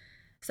just,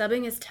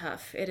 subbing is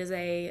tough. It is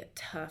a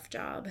tough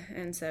job.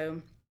 And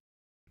so,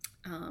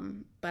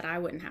 but I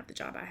wouldn't have the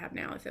job I have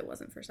now if it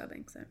wasn't for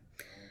subbing. So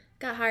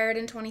got hired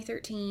in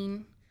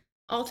 2013.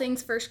 All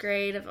things first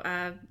grade.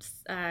 I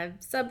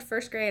subbed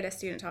first grade, I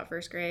student taught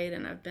first grade,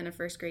 and I've been a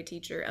first grade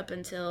teacher up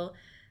until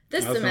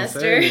this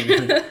semester.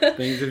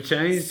 Things have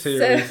changed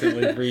here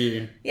recently for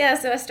you. Yeah,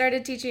 so I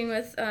started teaching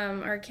with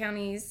our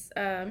county's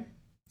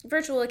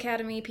virtual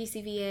academy,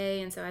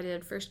 PCVA, and so I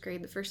did first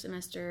grade the first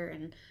semester,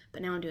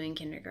 but now I'm doing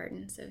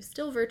kindergarten. So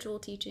still virtual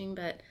teaching,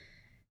 but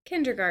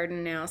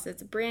kindergarten now, so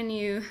it's a brand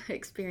new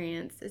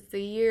experience. It's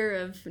the year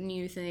of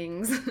new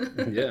things.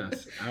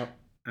 Yes,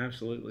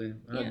 absolutely.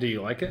 Do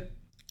you like it?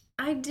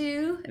 I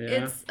do.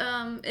 Yeah.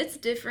 It's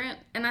different,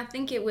 and I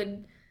think it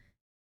would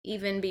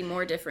even be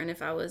more different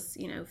if I was,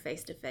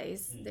 face to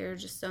face. There are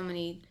just so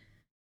many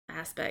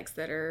aspects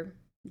that are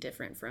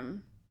different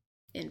from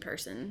in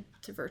person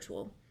to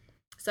virtual.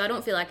 So I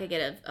don't feel like I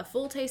get a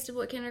full taste of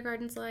what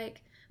kindergarten's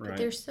like, but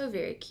they're so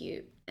very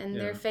cute, and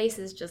their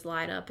faces just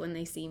light up when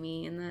they see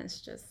me, and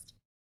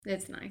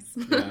it's nice.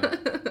 Yeah.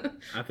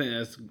 I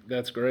think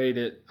that's great.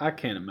 I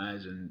can't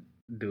imagine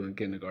doing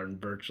kindergarten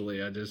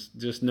virtually. I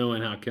just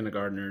knowing how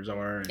kindergartners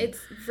are. And it's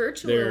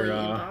virtually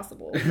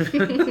impossible.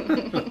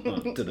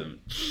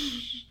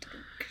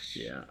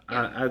 Yeah,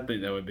 I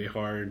think that would be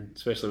hard,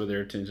 especially with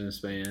their attention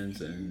spans,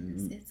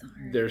 and it's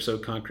hard. They're so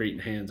concrete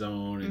and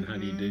hands-on, and how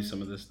do you do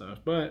some of this stuff?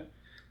 But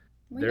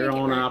they're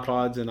on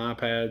iPods and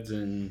iPads,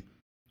 and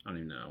I don't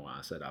even know why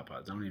I said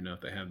iPods. I don't even know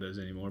if they have those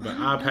anymore. But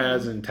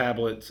iPads and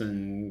tablets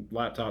and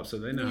laptops, so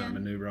they know how to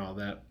maneuver all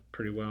that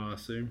pretty well, I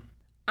assume.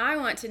 I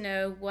want to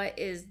know what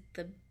is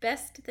the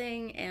best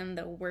thing and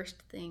the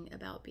worst thing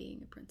about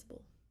being a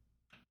principal.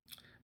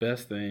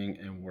 Best thing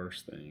and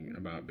worst thing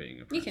about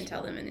being a principal. You can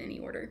tell them in any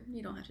order.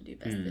 You don't have to do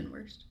best and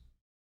worst.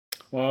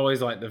 Well, I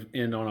always like to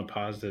end on a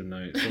positive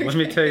note. So let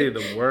me tell you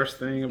the worst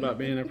thing about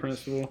being a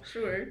principal.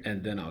 Sure.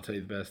 And then I'll tell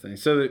you the best thing.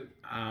 So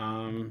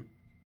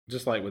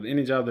just like with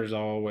any job, there's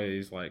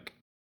always like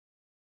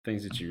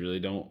things that you really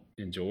don't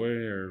enjoy,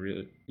 or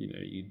really,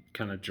 you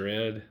kind of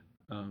dread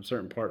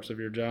certain parts of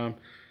your job.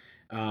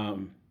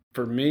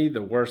 For me,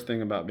 the worst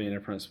thing about being a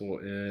principal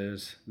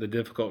is the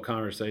difficult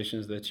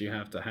conversations that you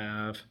have to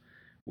have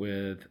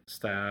with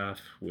staff,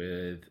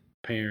 with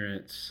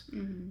parents,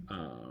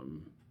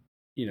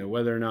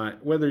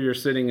 whether you're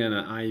sitting in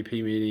an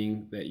IEP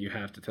meeting that you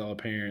have to tell a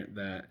parent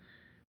that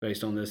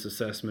based on this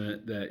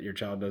assessment that your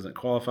child doesn't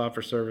qualify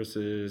for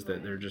services,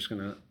 that they're just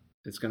going to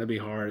it's going to be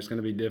hard. It's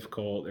going to be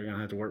difficult. They're going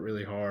to have to work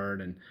really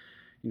hard. And,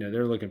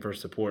 they're looking for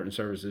support and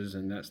services,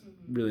 and that's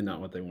really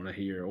not what they want to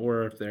hear.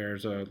 Or if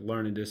there's a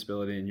learning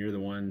disability and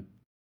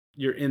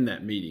you're in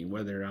that meeting,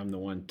 whether I'm the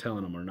one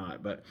telling them or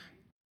not. But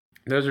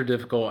those are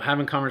difficult.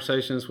 Having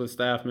conversations with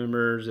staff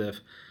members, if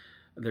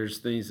there's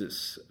things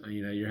that's,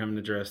 you're having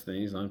to address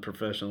things,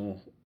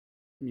 unprofessional,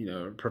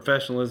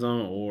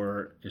 professionalism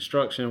or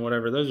instruction,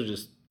 whatever, those are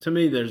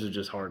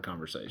just hard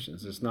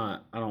conversations. It's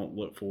not, I don't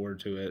look forward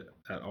to it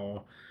at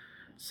all.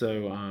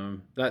 So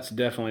that's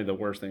definitely the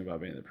worst thing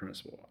about being the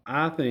principal.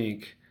 I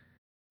think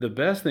the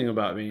best thing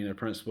about being a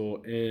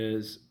principal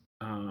is,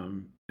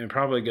 and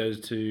probably goes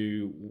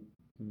to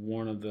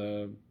one of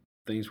the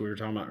things we were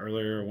talking about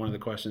earlier, one of the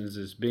questions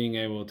is being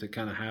able to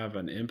kind of have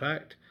an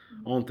impact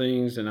on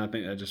things. And I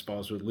think that just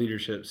falls with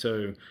leadership.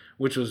 So,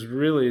 which was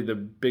really the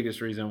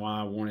biggest reason why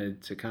I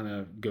wanted to kind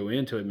of go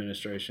into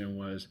administration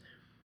was,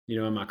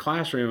 in my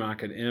classroom, I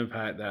could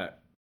impact that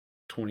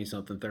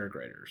 20-something third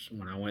graders.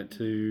 When I went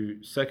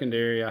to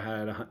secondary, I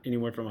had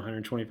anywhere from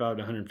 125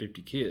 to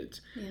 150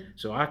 kids. Yeah.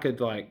 So I could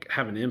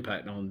have an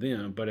impact on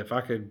them. But if I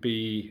could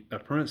be a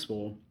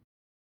principal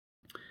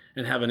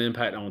and have an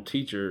impact on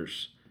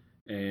teachers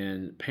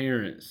and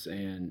parents,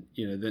 and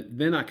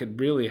then I could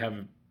really have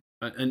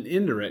an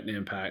indirect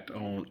impact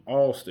on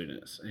all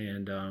students,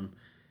 and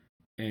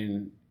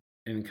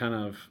kind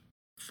of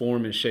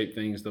form and shape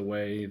things the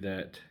way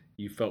that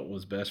you felt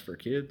was best for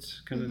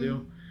kids, kind of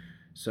deal.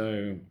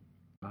 So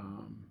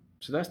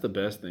that's the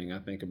best thing I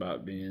think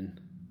about being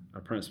a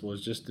principal,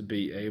 is just to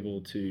be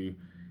able to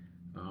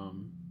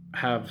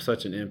have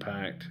such an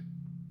impact.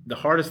 The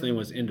hardest thing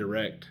was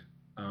indirect,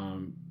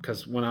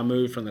 because when I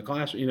moved from the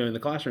classroom, in the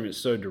classroom it's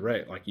so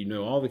direct.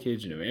 All the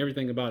kids,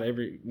 everything about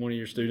every one of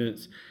your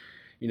students.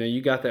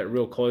 You got that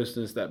real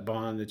closeness, that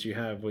bond that you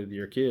have with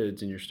your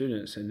kids and your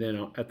students. And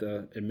then at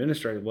the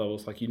administrative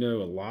levels, a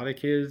lot of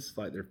kids,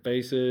 their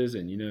faces,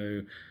 and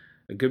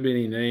a good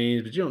many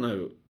names, but you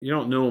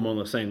don't know them on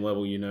the same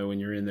level, when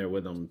you're in there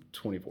with them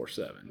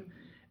 24/7.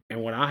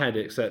 And what I had to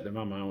accept in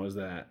my mind was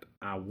that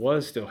I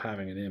was still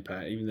having an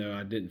impact, even though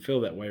I didn't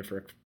feel that way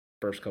for the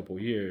first couple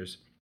of years.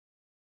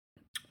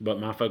 But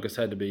my focus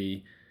had to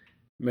be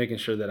making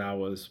sure that I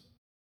was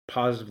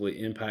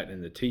positively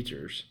impacting the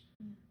teachers.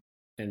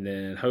 And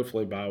then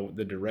hopefully by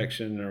the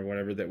direction or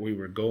whatever that we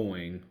were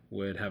going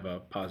would have a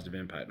positive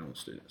impact on the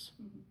students.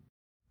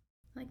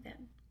 I like that.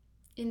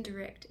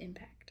 Indirect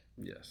impact.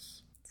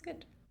 Yes. It's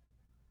good.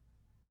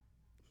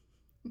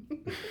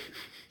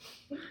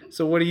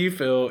 So what do you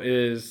feel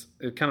is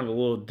kind of a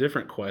little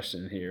different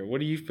question here? What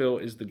do you feel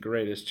is the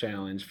greatest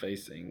challenge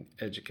facing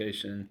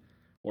education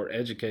or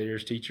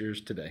educators,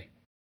 teachers today?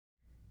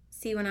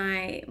 See, when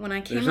I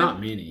came There's not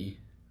many,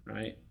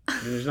 right?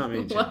 There's not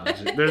many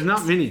challenges. There's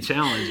not many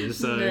challenges.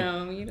 So.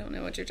 No, you don't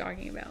know what you're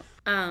talking about.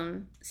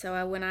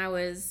 When I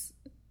was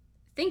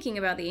thinking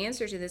about the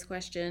answer to this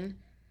question,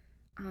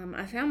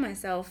 I found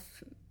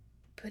myself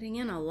putting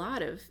in a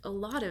lot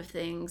of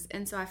things,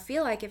 and so I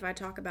feel like if I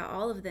talk about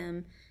all of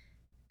them,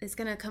 it's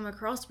going to come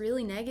across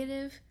really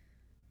negative.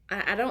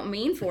 I don't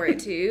mean for it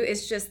to.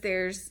 It's just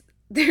there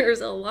are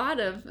a lot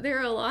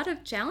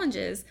of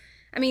challenges.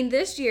 I mean,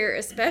 this year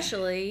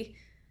especially,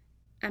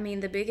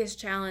 the biggest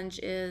challenge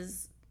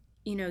is,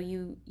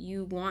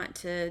 you want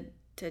to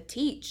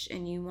teach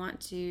and you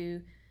want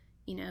to,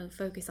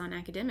 focus on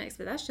academics,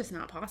 but that's just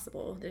not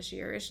possible this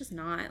year. It's just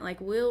not.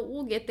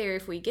 We'll get there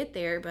if we get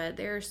there, but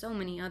there are so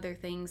many other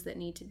things that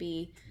need to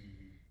be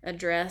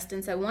addressed.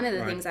 And so one of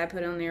the things I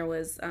put on there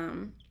was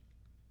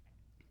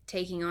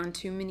taking on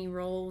too many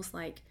roles,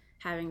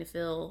 having to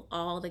fill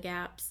all the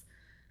gaps.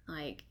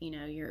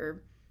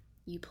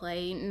 You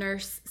play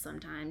nurse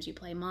sometimes, you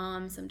play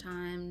mom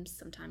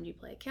sometimes you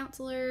play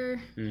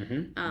counselor,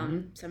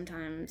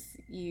 sometimes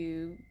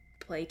you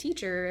play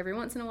teacher every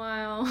once in a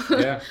while.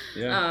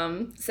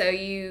 So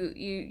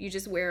you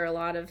just wear a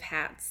lot of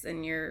hats,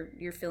 and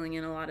you're filling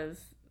in a lot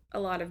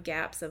of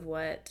gaps of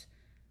what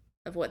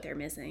they're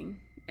missing,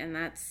 and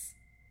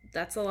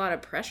that's a lot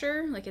of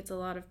pressure. It's a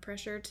lot of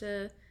pressure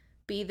to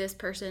be this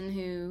person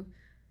who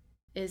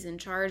is in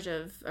charge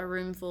of a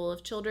room full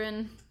of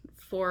children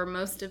for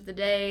most of the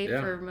day,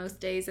 for most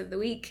days of the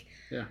week.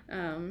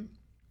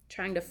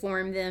 Trying to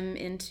form them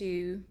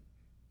into,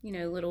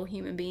 little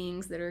human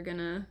beings that are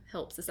gonna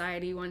help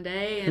society one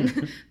day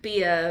and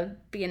be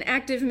an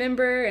active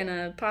member and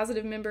a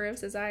positive member of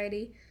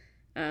society.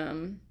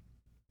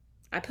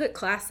 I put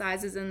class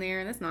sizes in there,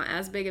 and that's not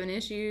as big of an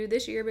issue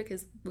this year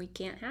because we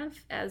can't have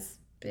as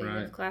big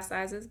of class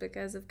sizes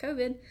because of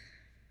COVID.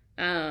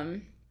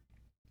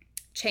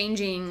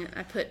 Changing,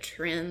 I put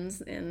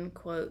trends in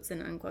quotes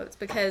and unquotes,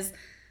 because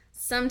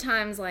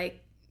sometimes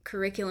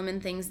curriculum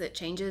and things that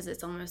changes,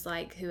 it's almost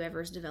like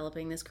whoever's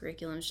developing this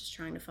curriculum is just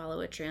trying to follow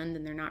a trend,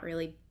 and they're not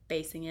really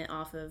basing it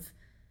off of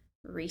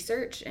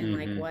research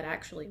and what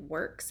actually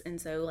works. And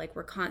so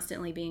we're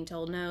constantly being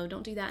told, no,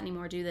 don't do that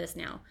anymore, do this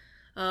now.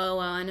 Oh,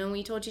 well, I know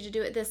we told you to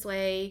do it this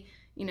way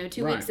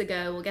 2 weeks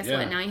ago. Well, guess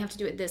what, now you have to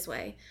do it this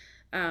way.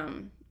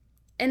 And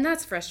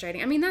that's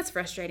frustrating. That's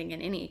frustrating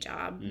in any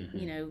job.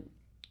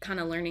 kind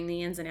of learning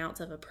the ins and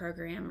outs of a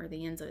program or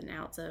the ins and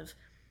outs of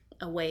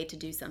a way to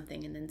do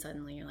something, and then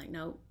suddenly you're like,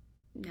 nope,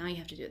 now you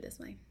have to do it this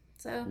way.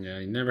 So yeah,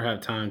 you never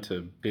have time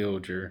to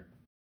build your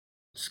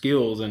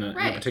skills in a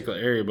particular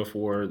area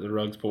before the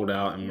rug's pulled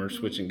out and we're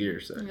switching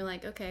gears. So. And you're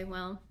like, okay,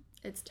 well,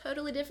 it's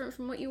totally different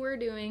from what you were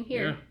doing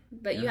here,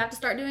 but you have to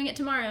start doing it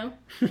tomorrow.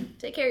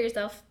 Take care of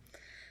yourself.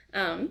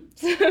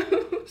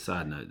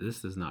 Side note: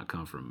 this does not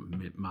come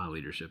from my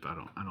leadership. I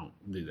don't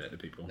do that to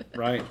people,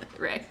 right?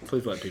 Right.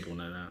 Please let people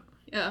know that.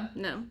 Yeah.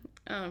 No.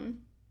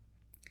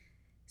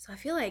 So I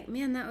feel like,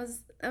 man, that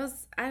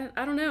was I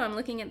don't know. I'm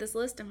looking at this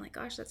list. I'm like,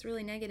 gosh, that's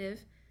really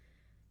negative.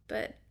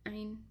 But I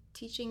mean,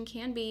 teaching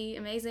can be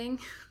amazing.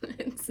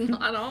 It's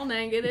not all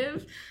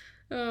negative.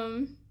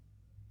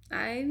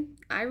 I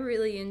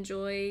really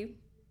enjoy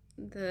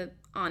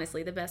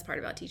honestly, the best part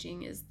about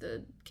teaching is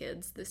the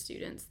kids, the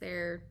students.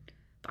 They're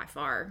by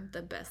far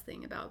the best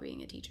thing about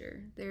being a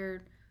teacher.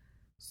 They're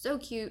so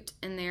cute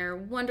and they're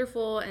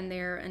wonderful and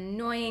they're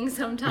annoying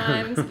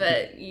sometimes,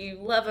 but you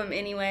love them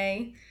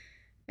anyway.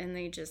 And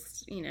they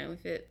just,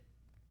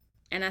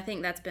 and I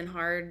think that's been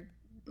hard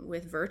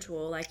with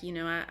virtual. Like,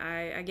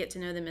 I get to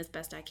know them as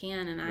best I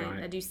can, and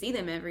I do see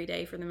them every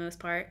day for the most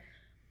part.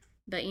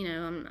 But,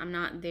 I'm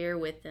not there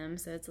with them,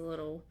 so it's a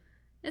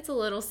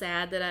little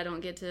sad that I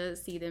don't get to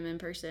see them in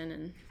person.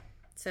 And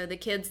so the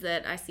kids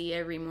that I see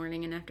every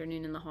morning and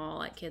afternoon in the hall,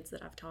 like kids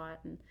that I've taught,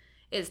 and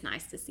it's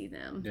nice to see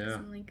them. Yeah. So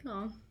I'm like,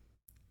 oh,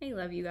 I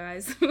love you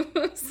guys.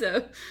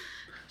 So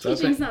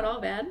teaching's not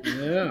all bad.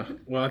 Yeah.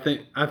 Well, I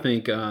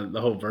think the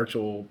whole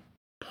virtual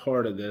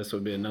part of this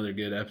would be another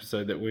good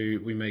episode that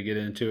we may get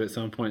into at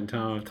some point in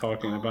time,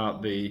 talking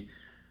about the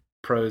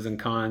pros and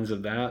cons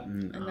of that,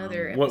 and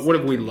what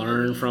have we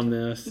learned from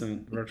this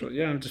and virtual.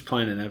 Yeah, I'm just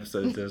planning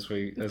episodes as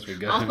we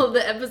go. All of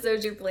the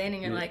episodes you're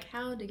planning are like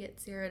how to get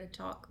Sarah to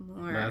talk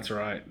more. That's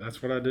right.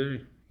 That's what I do.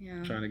 Yeah.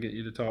 I'm trying to get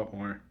you to talk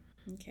more.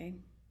 Okay.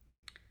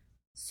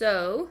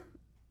 So,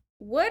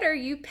 what are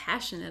you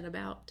passionate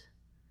about?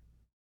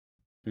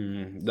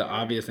 The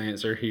obvious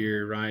answer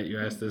here, right? You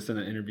asked this in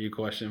an interview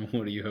question.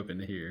 What are you hoping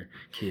to hear?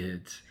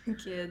 Kids.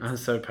 I'm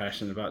so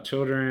passionate about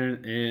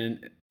children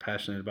and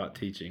passionate about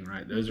teaching,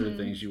 right? Those are the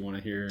things you want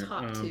to hear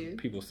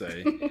people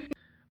say.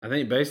 I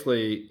think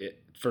basically,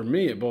 for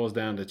me, it boils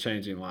down to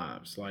changing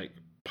lives, like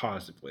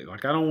positively.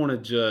 Like I don't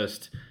want to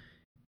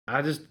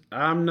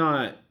I'm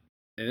not,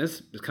 and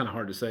it's kind of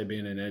hard to say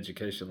being in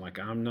education, like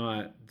I'm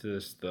not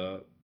just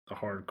the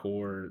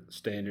hardcore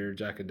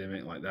standards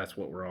academic, like that's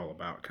what we're all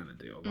about kind of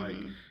deal. Like,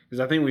 because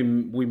I think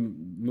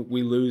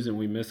we lose and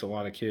we miss a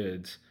lot of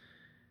kids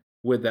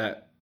with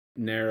that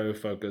narrow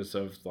focus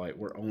of like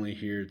we're only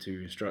here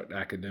to instruct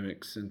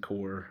academics and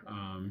core.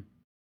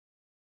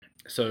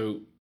 So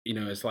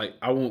it's like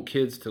I want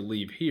kids to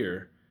leave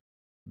here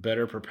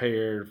better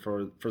prepared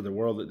for the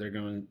world that they're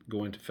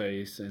going to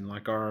face, and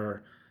like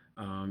our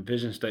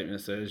vision statement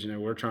says,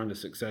 we're trying to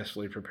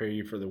successfully prepare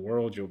you for the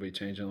world you'll be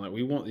changing. Like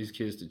we want these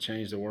kids to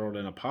change the world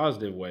in a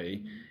positive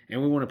way,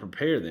 and we want to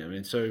prepare them.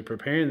 And so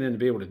preparing them to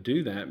be able to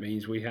do that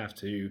means we have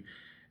to,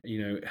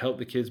 help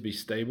the kids be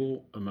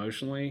stable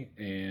emotionally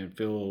and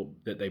feel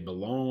that they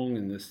belong,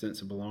 in this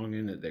sense of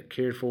belonging, that they're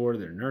cared for,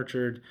 they're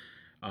nurtured.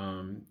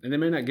 And they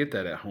may not get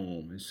that at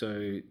home. And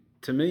so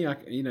to me,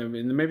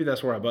 and maybe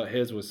that's where I butt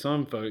heads with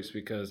some folks,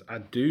 because I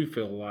do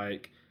feel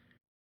like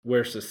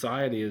where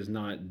society is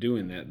not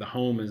doing that, the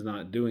home is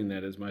not doing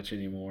that as much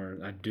anymore,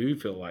 I do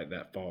feel like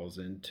that falls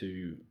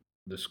into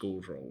the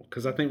school's role.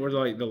 Because I think we're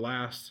like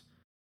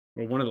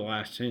one of the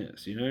last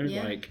chance,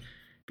 like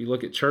if you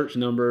look at church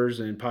numbers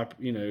and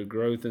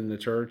growth in the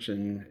church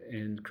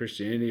and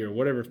Christianity or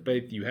whatever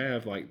faith you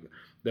have, like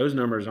those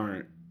numbers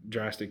aren't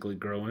drastically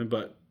growing,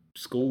 but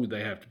school,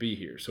 they have to be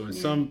here. So in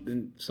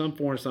some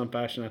form, some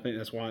fashion, I think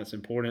that's why it's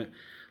important.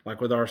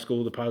 Like with our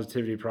school, the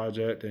Positivity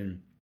Project,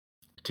 and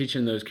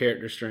teaching those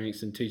character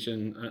strengths and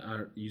teaching,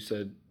 you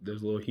said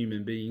those little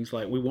human beings,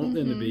 like we want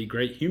them to be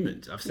great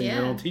humans. I've seen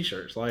that on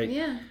t-shirts. Like,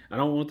 I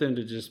don't want them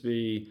to just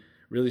be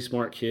really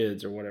smart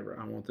kids or whatever.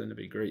 I want them to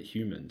be great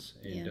humans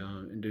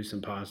and do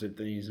some positive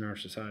things in our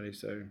society.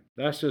 So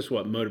that's just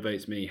what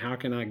motivates me. How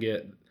can I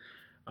get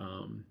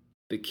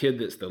the kid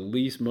that's the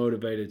least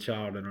motivated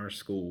child in our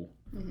school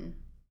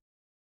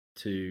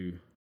to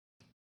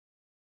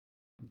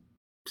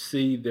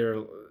see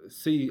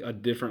a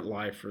different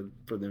life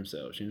for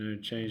themselves,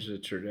 change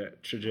the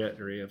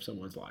trajectory of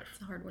someone's life.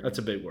 It's a hard word. That's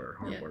a big word,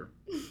 hard word.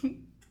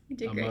 You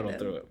did I great, muddled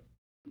through it.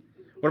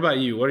 What about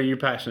you? What are you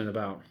passionate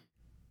about?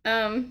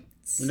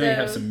 We know you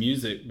have some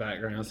music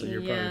background, so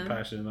you're probably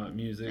passionate about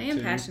music. I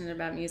am passionate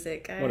about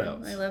music. What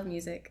else? I love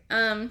music.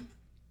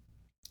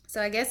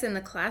 So I guess in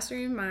the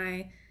classroom,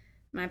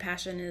 my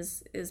passion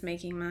is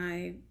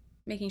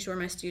making sure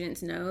my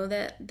students know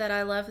that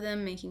I love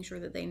them, making sure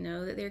that they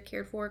know that they're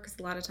cared for, because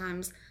a lot of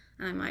times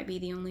I might be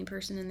the only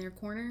person in their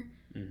corner.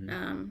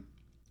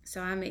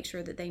 So I make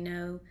sure that they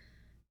know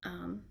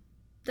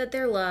that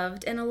they're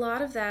loved. And a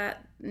lot of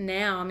that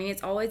now,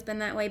 it's always been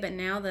that way, but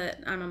now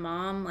that I'm a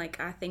mom, like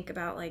I think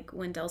about like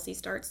when Delcy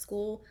starts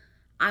school,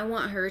 I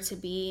want her to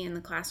be in the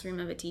classroom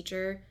of a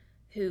teacher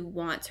who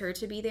wants her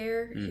to be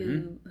there,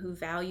 who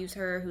values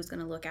her, who's going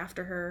to look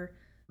after her,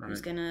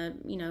 who's going to,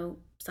 you know,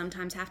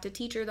 sometimes have to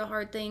teach her the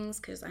hard things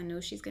because I know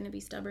she's going to be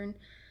stubborn.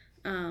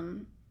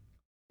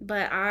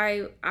 But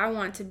I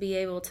want to be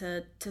able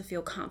to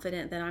feel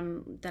confident that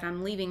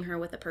I'm leaving her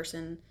with a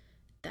person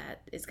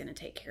that is going to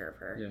take care of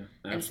her.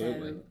 Yeah,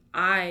 absolutely. And so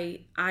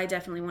I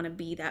definitely want to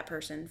be that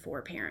person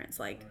for parents.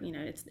 Like, you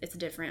know, it's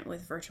different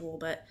with virtual,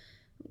 but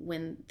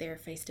when they're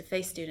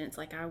face-to-face students,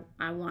 like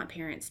I want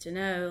parents to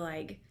know,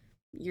 like,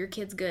 your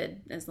kid's good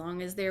as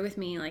long as they're with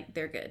me. Like,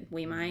 they're good.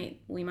 We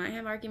might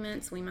have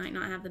arguments, we might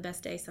not have the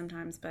best day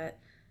sometimes, but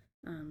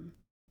I'm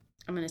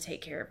going to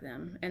take care of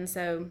them. And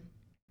so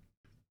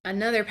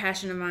another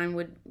passion of mine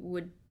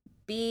would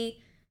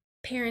be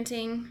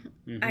parenting,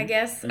 I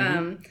guess,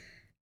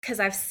 because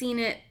I've seen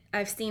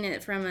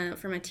it from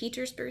a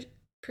teacher's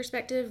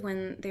perspective,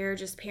 when they're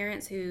just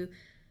parents who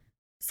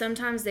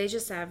sometimes they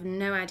just have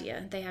no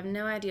idea. They have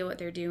no idea what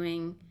they're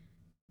doing,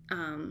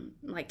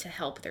 like, to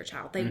help their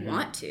child. They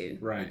want to.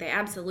 Right. Like, they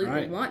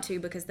absolutely want to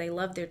because they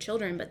love their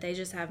children, but they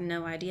just have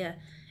no idea.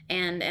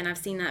 And I've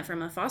seen that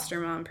from a foster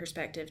mom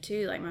perspective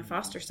too. Like, my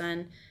foster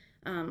son,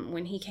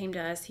 when he came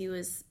to us, he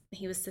was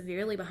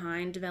severely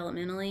behind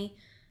developmentally,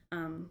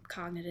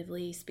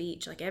 cognitively,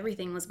 speech, like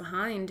everything was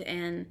behind.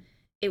 And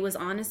it was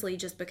honestly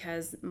just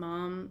because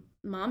mom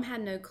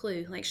had no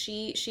clue. Like,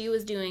 she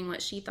was doing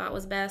what she thought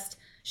was best.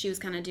 She was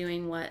kind of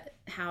doing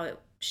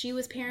she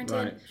was parented.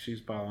 Right. She's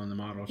following the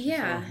model.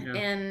 Yeah.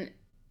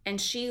 And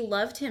she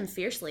loved him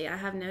fiercely. I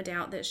have no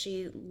doubt that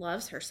she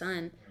loves her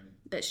son,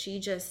 but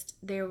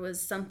there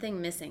was something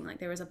missing. Like,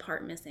 there was a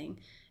part missing.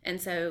 And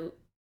so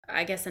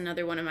I guess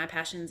another one of my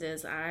passions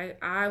is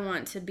I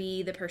want to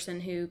be the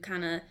person who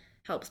kind of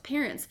helps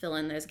parents fill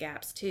in those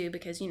gaps too,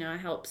 because, you know, I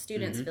help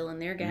students fill in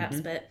their gaps,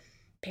 but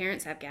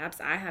parents have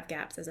gaps. I have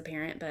gaps as a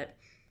parent, but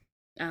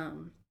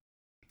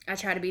I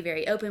try to be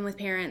very open with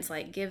parents,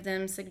 like, give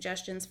them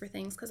suggestions for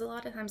things, because a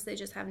lot of times they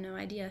just have no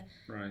idea.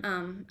 Right.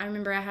 I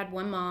remember I had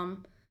one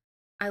mom.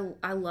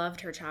 I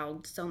loved her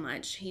child so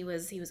much. He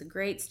was a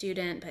great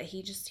student, but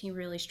he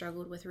really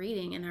struggled with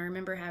reading. And I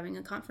remember having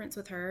a conference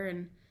with her,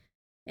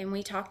 and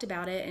we talked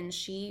about it, and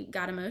she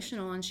got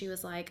emotional, and she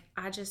was like,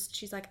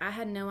 she's like, I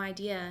had no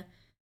idea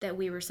that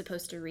we were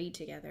supposed to read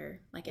together,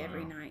 like,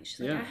 every night.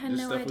 She's like, I had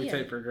no idea. Stuff we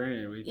take for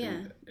granted. We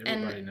think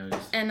everybody knows.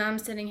 And I'm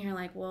sitting here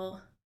like,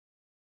 well,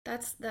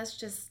 that's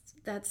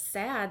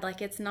sad.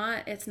 Like, it's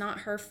not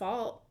her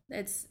fault.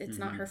 It's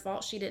not her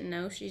fault. She didn't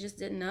know. She just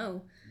didn't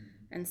know.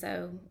 And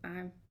so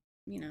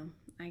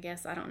I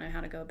guess I don't know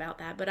how to go about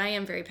that, but I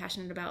am very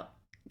passionate about,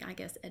 I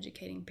guess,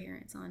 educating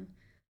parents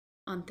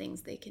on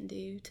things they can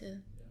do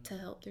to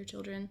help their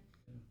children.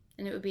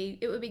 And it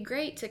would be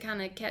great to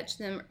kind of catch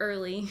them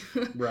early,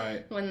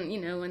 right?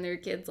 when their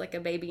kid's like a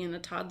baby and a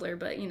toddler,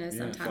 but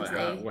sometimes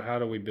how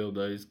do we build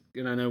those?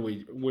 And I know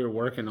we're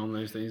working on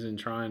those things and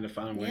trying to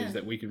find ways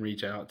that we can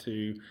reach out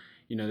to,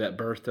 that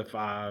birth to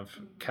 5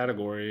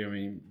 category. I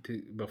mean,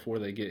 before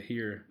they get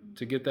here,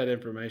 to get that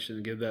information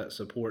and give that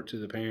support to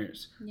the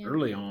parents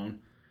early on.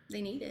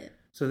 They need it.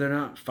 So they're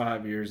not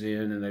 5 years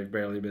in and they've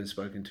barely been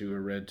spoken to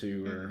or read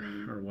to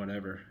or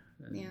whatever.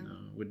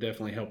 And, would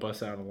definitely help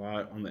us out a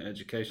lot on the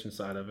education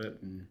side of it.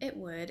 It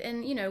would.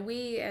 And,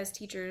 we as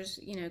teachers,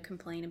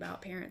 complain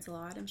about parents a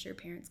lot. I'm sure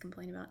parents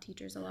complain about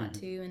teachers a lot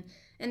too.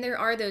 And there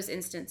are those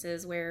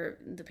instances where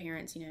the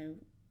parents,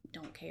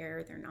 don't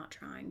care, they're not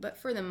trying. But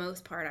for the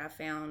most part, I've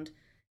found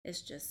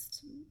it's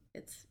just,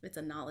 it's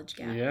a knowledge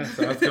gap. Yeah,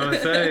 so I was going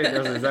to say,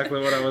 that's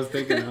exactly what I was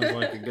thinking. I was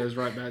like, it goes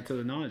right back to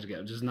the knowledge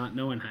gap, just not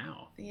knowing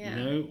how.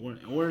 Yeah.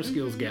 Or a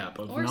skills gap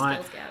of or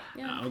not, skills gap.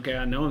 Yeah. Okay,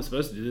 I know I'm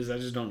supposed to do this, I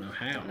just don't know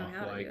how. Don't know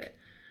how to do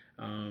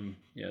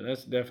it.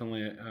 That's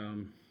definitely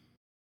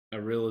a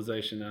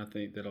realization I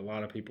think that a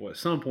lot of people at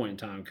some point in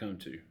time come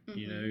to,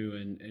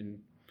 and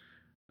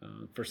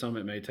for some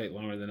it may take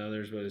longer than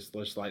others, but it's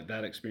just like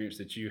that experience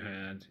that you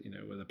had,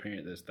 with a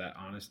parent that's that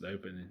honest and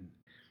open,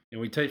 and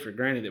we take for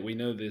granted that we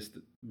know this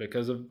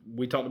because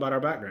we talked about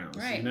our backgrounds.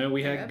 Right.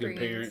 We had good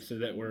parents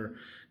that were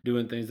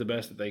doing things the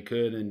best that they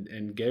could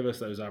and gave us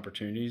those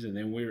opportunities, and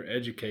then we were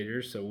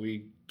educators, so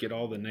we get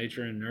all the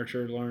nature and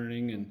nurture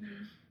learning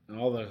and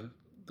all the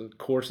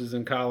courses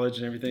in college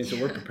and everything, so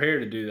we're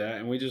prepared to do that,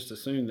 and we just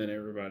assume that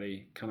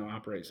everybody kind of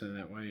operates in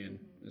that way, and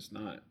it's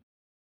not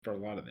for a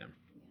lot of them.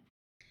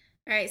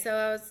 All right,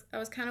 so I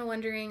was kind of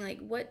wondering, like,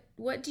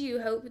 what do you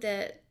hope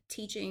that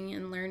teaching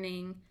and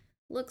learning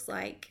looks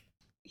like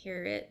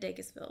here at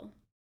Dacusville?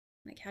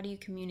 Like, how do you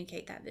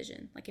communicate that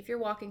vision? Like, if you're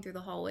walking through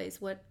the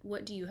hallways,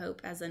 what do you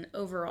hope as an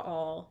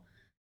overall,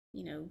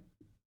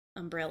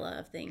 umbrella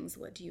of things,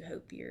 what do you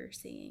hope you're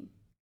seeing?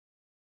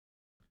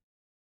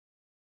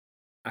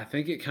 I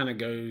think it kind of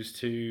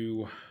goes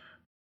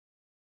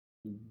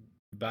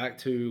back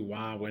to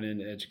why I went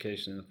into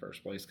education in the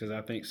first place, because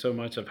I think so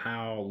much of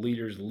how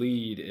leaders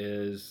lead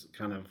is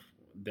kind of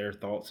their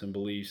thoughts and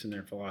beliefs and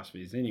their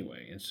philosophies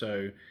anyway. And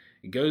so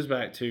it goes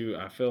back to,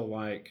 I feel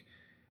like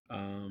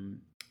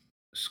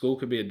school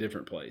could be a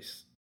different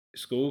place.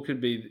 School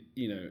could be,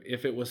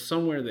 if it was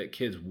somewhere that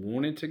kids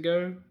wanted to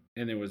go,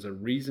 and there was a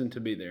reason to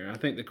be there. I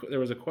think there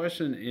was a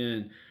question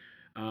in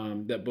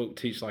that book,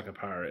 Teach Like a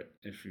Pirate.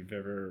 If you've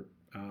ever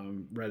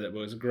read that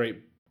book, it's a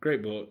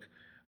great book.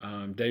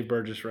 Dave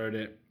Burgess wrote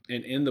it,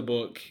 and in the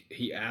book,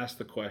 he asked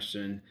the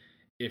question: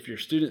 if your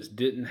students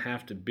didn't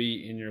have to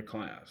be in your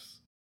class,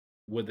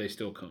 would they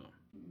still come?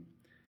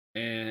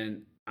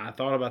 And I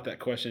thought about that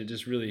question. It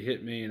just really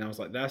hit me. And I was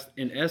like, that's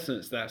in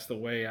essence, that's the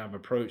way I've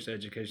approached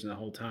education the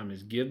whole time,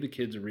 is give the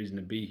kids a reason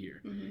to be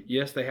here. Mm-hmm.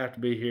 Yes, they have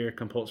to be here,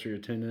 compulsory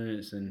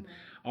attendance and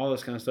all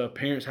this kind of stuff.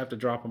 Parents have to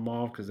drop them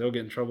off because they'll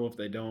get in trouble if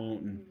they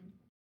don't, and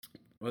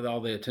with all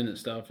the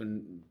attendance stuff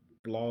and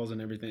laws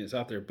and everything that's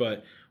out there.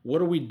 But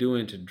what are we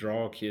doing to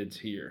draw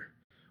kids here?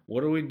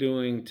 What are we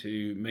doing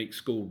to make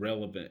school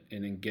relevant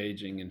and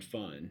engaging and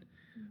fun?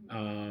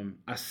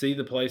 I see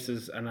the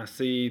places and I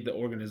see the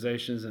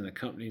organizations and the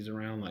companies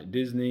around like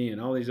Disney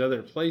and all these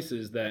other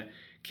places that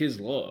kids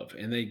love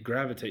and they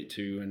gravitate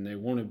to and they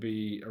want to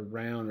be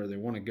around or they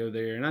want to go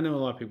there. And I know a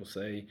lot of people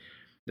say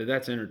that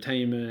that's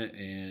entertainment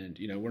and,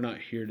 you know, we're not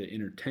here to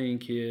entertain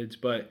kids,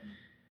 but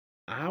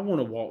I want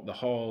to walk the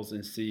halls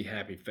and see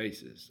happy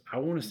faces. I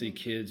want to see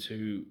kids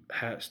who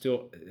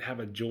still have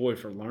a joy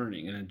for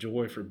learning and a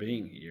joy for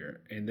being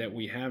here, and that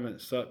we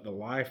haven't sucked the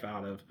life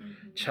out of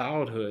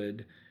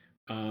childhood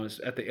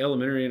at the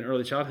elementary and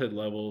early childhood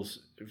levels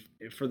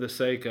for the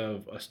sake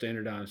of a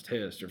standardized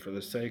test or for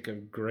the sake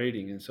of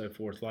grading and so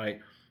forth.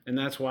 And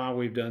that's why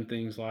we've done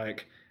things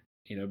like,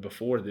 you know,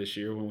 before this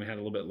year when we had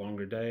a little bit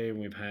longer day and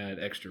we've had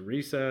extra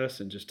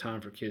recess and just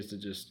time for kids to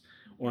just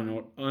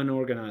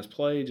unorganized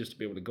play, just to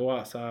be able to go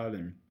outside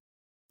and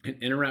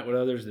interact with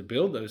others, to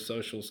build those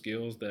social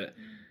skills that,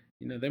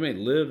 you know, they may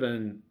live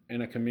in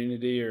a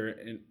community or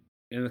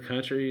in the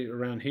country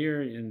around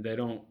here and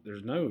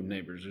there's no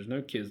neighbors, there's no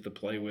kids to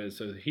play with.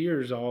 So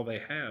here's all they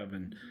have.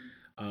 And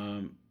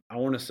I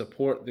want to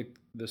support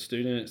the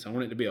students. I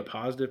want it to be a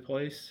positive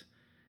place.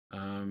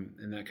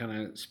 And that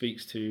kind of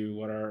speaks to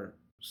what our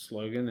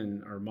slogan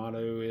and our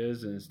motto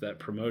is that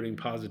promoting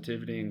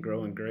positivity and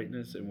growing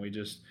greatness. And we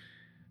just,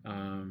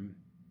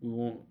 we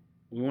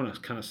want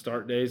to kind of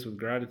start days with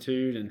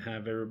gratitude and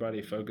have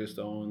everybody focused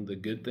on the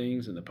good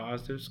things and the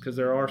positives, because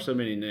there are so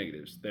many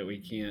negatives that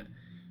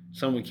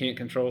some we can't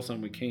control,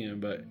 some we can.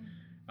 But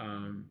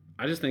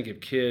I just think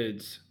if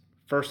kids,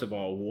 first of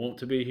all, want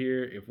to be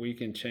here, if we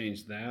can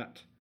change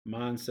that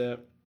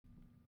mindset,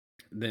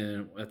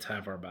 then let's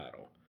have our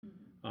battle.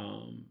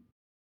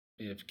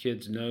 If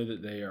kids know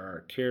that they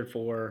are cared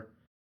for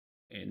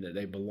and that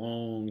they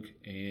belong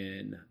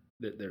and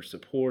that they're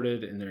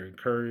supported and they're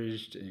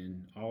encouraged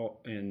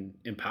and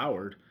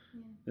empowered,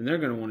 then they're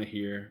going to want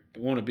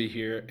to be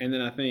here. And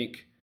then I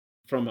think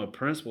from a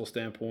principal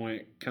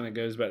standpoint, kind of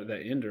goes back to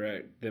that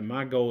indirect, then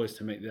my goal is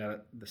to make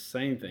that the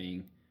same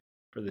thing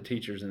for the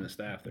teachers and the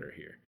staff that are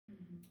here,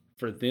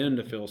 for them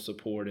to feel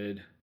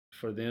supported,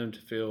 for them to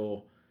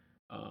feel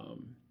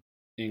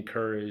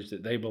encouraged,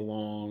 that they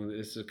belong, that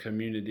it's a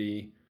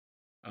community,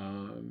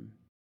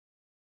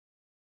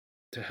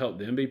 to help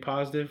them be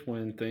positive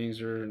when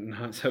things are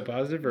not so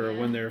positive, or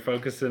when they're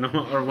focusing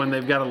on, or when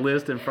they've got a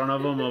list in front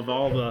of them of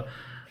all the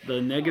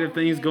negative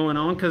things going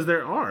on, because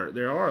there are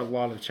a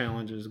lot of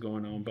challenges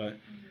going on. But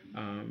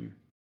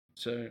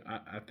so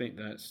I think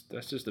that's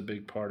just a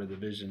big part of the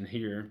vision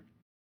here,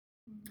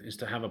 is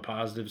to have a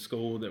positive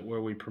school where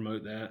we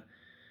promote that.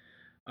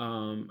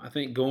 I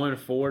think going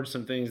forward,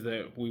 some things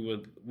that we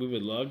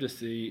would love to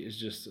see is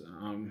just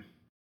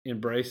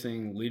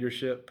embracing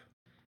leadership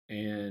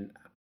and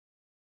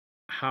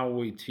how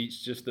we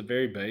teach just the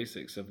very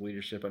basics of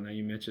leadership. I know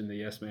you mentioned the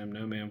yes ma'am,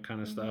 no ma'am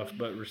kind of stuff,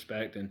 but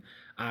respect and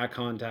eye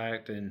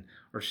contact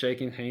or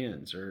shaking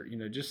hands, or, you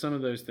know, just some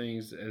of those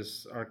things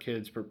as our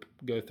kids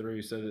go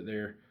through, so that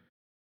they're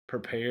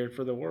prepared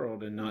for the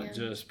world and not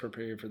just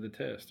prepared for the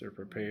test or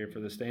prepared for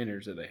the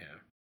standards that they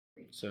have.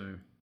 So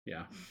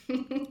yeah,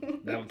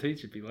 that'll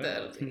teach if you let it.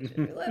 That'll teach if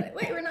you let it.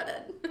 Wait, we're not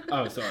done.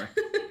 Oh, sorry.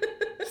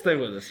 Stay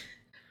with us.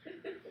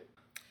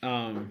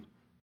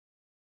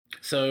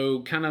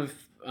 So kind of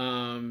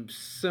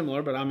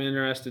similar, but I'm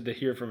interested to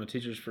hear from a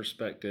teacher's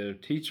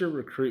perspective. Teacher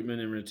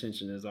recruitment and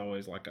retention is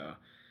always like a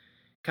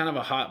kind of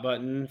a hot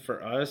button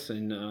for us,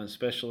 and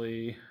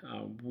especially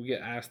we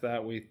get asked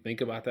that, we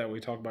think about that,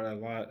 we talk about it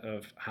a lot,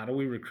 of how do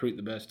we recruit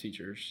the best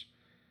teachers,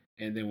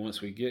 and then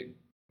once we get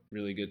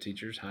really good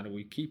teachers, how do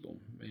we keep them?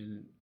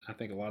 And I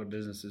think a lot of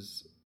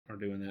businesses are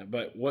doing that,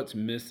 but what's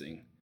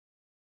missing?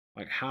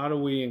 Like, how do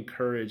we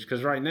encourage?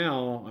 Because right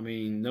now, I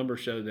mean, numbers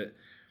show that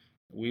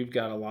we've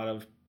got a lot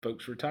of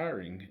folks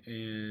retiring,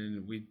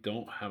 and we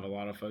don't have a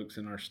lot of folks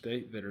in our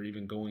state that are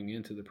even going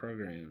into the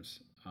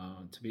programs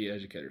to be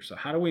educators. So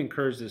how do we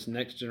encourage this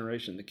next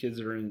generation, the kids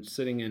that are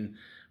sitting in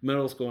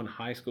middle school and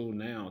high school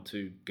now,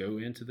 to go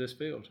into this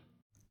field?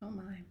 Oh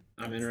my.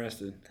 I'm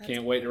interested.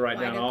 Can't wait to write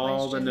down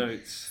all the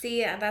notes.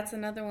 See, that's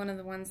another one of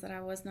the ones that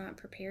I was not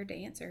prepared to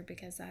answer,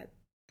 because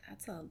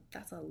that's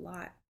a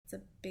lot. It's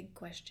a big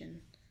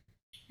question.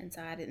 And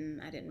so I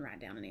didn't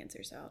write down an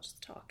answer, so I'll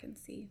just talk and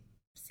see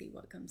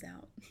what comes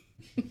out.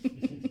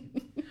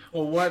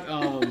 Well, what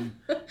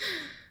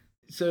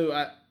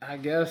so I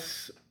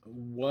guess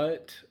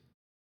what?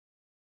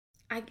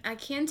 I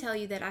can tell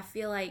you that I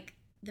feel like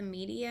the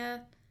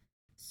media,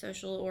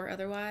 social or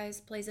otherwise,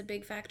 plays a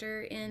big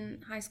factor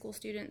in high school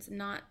students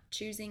not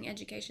choosing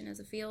education as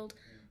a field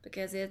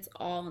because it's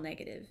all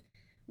negative.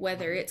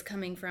 Whether it's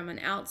coming from an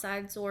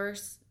outside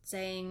source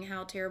saying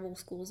how terrible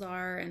schools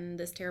are and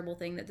this terrible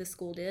thing that this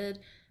school did,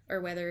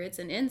 or whether it's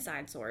an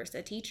inside source,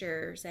 a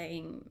teacher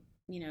saying,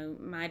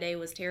 my day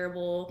was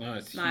terrible. No,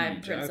 it's My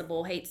huge.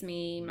 principal hates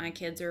me. My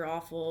kids are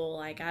awful.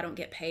 Like, I don't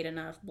get paid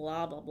enough,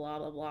 blah, blah, blah,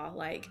 blah, blah.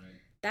 Like,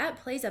 that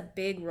plays a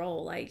big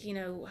role. Like,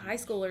 high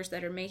schoolers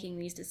that are making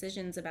these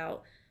decisions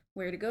about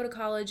where to go to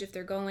college if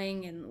they're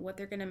going and what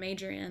they're going to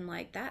major in,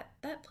 like,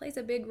 that plays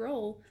a big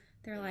role.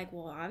 They're like,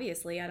 well,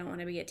 obviously I don't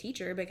want to be a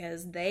teacher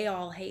because they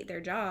all hate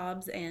their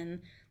jobs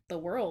and the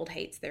world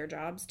hates their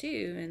jobs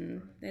too,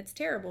 and it's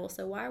terrible.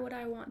 So why would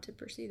I want to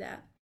pursue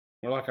that?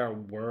 We're like our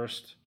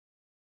worst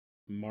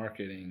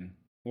marketing.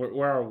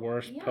 We're our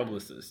worst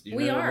publicists.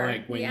 We are.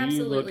 Like when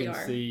you look and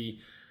see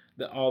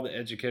all the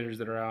educators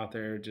that are out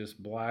there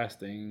just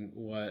blasting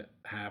what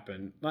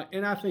happened. Like,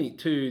 and I think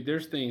too,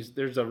 there's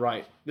a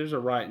right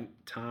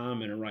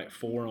time and a right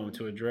forum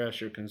to address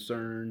your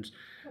concerns,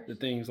 the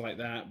things like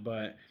that.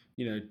 But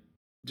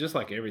just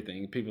like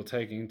everything, people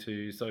taking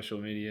to social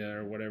media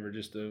or whatever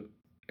just to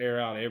air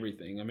out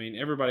everything. I mean,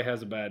 everybody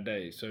has a bad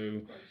day.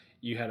 So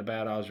you had a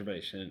bad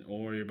observation,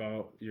 or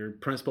your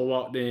principal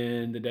walked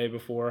in the day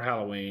before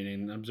Halloween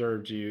and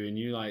observed you, and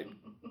you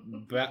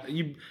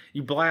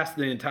blast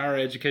the entire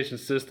education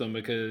system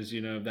because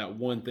that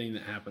one thing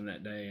that happened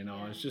that day and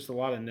all. It's just a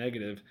lot of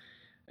negative,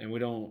 and we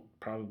don't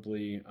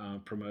probably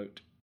promote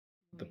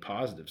the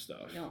positive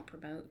stuff. We don't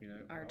promote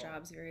our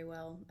jobs very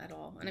well at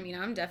all. And I mean,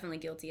 I'm definitely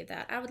guilty of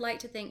that. I would like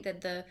to think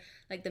that the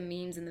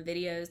memes and the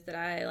videos that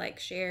I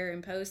share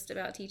and post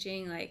about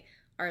teaching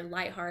are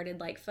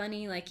lighthearted,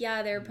 funny.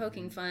 They're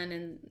poking fun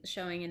and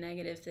showing a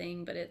negative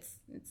thing, but it's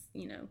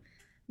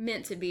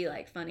meant to be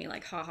funny,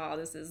 haha,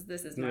 this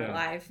is my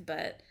life.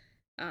 But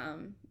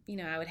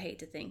I would hate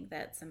to think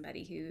that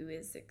somebody who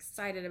is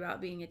excited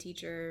about being a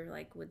teacher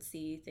would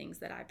see things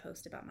that I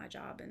post about my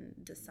job and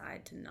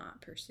decide to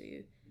not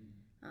pursue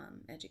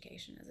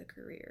education as a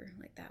career.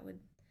 That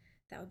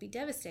would be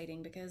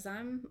devastating because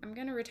I'm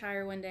gonna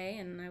retire one day,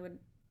 and I would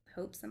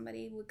hope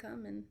somebody would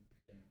come and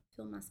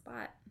fill my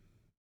spot.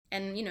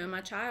 And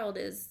my child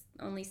is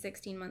only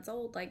 16 months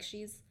old.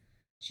 She's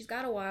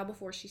got a while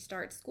before she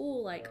starts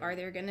school. Are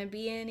there gonna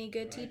be any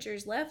good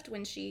teachers left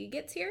when she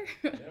gets here?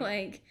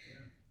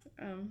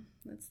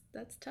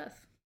 That's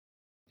tough.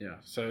 Yeah,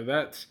 so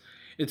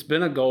it's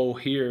been a goal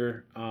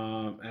here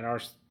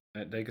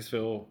at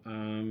Dacusville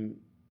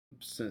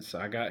since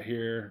I got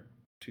here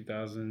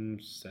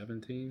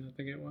 2017, I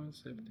think it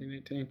was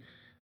 17,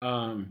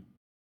 18,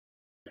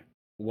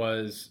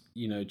 was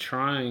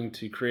trying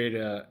to create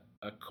a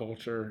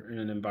culture and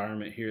an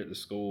environment here at the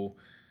school,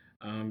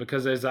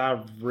 because as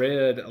I've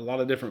read a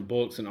lot of different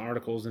books and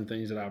articles and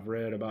things that I've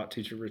read about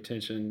teacher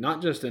retention,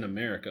 not just in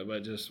America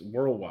but just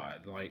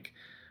worldwide,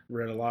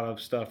 read a lot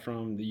of stuff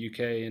from the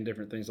UK and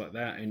different things like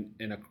that,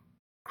 and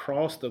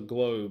across the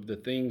globe, the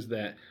things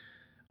that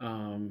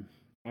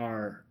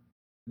are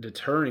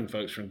deterring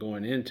folks from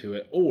going into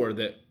it, or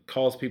that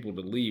cause people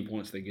to leave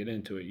once they get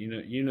into it.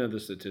 The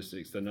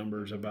statistics, the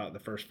numbers about the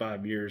first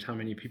 5 years, how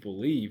many people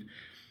leave.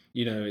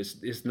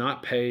 It's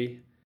not pay,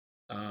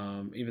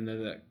 even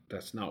though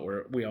that's not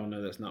where, we all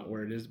know that's not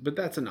where it is, but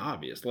that's an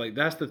obvious,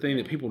 that's the thing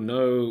that people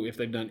know. If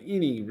they've done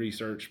any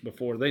research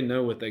before, they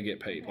know what they get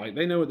paid.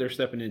 They know what they're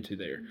stepping into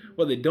there.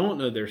 What they don't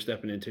know they're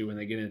stepping into when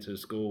they get into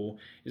the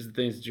is the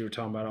things that you were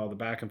talking about, all the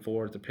back and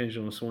forth, the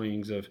pendulum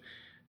swings of,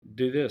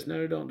 do this,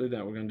 no, don't do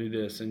that, we're going to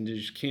do this, and you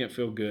just can't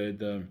feel good.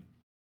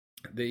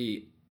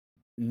 The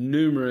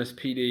numerous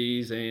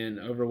PDs and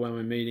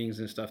overwhelming meetings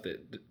and stuff,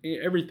 that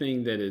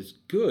everything that is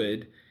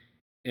good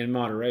in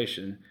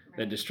moderation,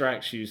 that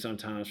distracts you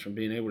sometimes from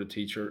being able to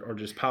teach, or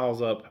just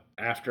piles up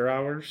after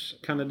hours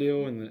kind of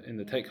deal, and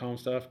the take home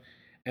stuff.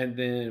 And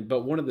then,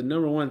 but one of the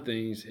number one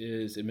things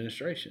is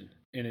administration,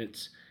 and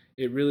it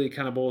really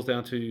kind of boils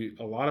down to,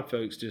 a lot of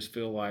folks just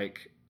feel I've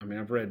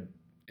read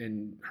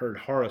and heard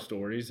horror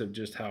stories of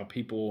just how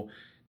people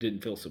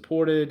didn't feel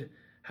supported,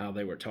 how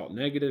they were taught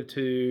negative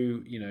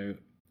to.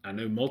 I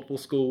know multiple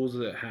schools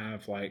that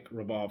have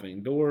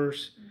revolving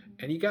doors,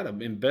 and you got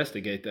to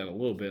investigate that a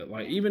little bit.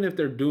 Even if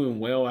they're doing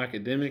well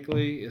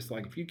academically, it's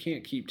if you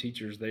can't keep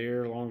teachers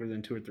there longer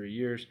than 2 or 3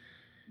 years,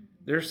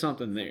 there's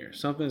something there.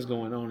 Something's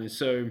going on. And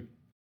so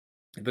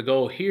the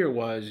goal here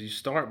was, you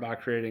start by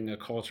creating a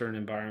culture and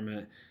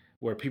environment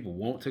where people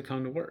want to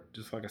come to work.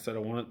 Just like I said,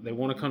 they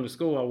want to come to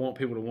school. I want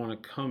people to want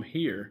to come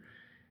here.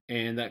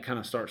 And that kind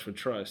of starts with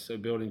trust. So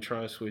building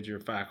trust with your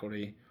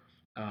faculty,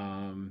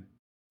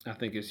 I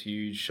think is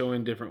huge.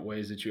 Showing different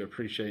ways that you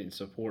appreciate and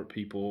support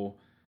people.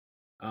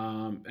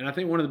 And I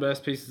think one of the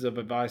best pieces of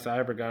advice I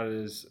ever got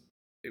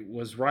it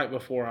was right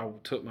before I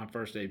took my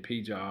first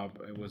AP job.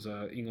 It was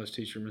an English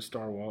teacher, Miss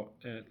Starwalt,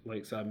 at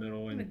Lakeside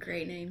Middle. And what a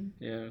great name.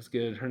 Yeah, it was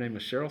good. Her name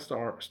was Cheryl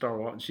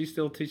Starwalt, and she's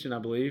still teaching, I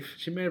believe.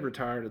 She may have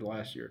retired the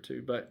last year or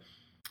two, but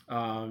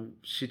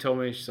she told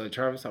me, she's like,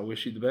 Travis, I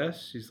wish you the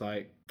best. She's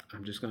like,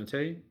 I'm just going to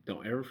tell you,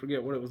 don't ever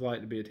forget what it was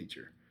like to be a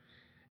teacher.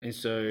 And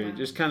so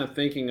just kind of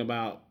thinking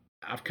about,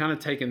 I've kind of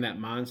taken that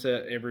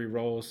mindset every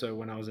role. So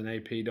when I was an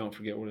AP, don't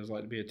forget what it was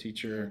like to be a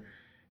teacher.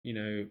 You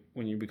know,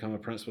 when you become a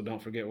principal,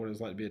 don't forget what it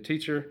was like to be a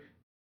teacher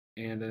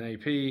and an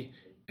AP.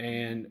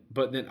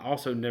 But then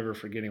also never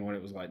forgetting what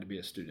it was like to be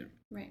a student.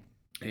 Right.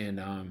 And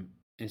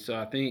so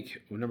I think,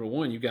 well, number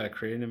one, you've got to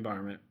create an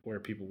environment where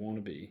people want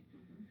to be.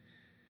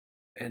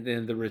 And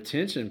then the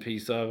retention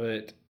piece of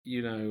it,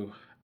 you know,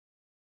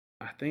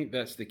 I think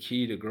that's the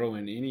key to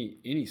growing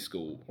any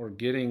school or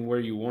getting where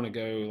you want to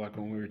go. Like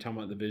when we were talking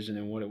about the vision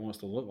and what it wants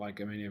to look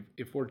like. I mean,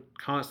 if we're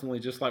constantly,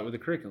 just like with the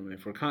curriculum,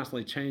 if we're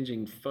constantly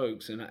changing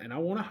folks, and I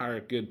want to hire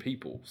good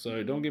people.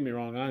 So don't get me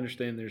wrong. I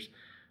understand there's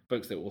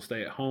folks that will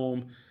stay at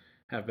home,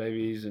 have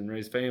babies and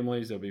raise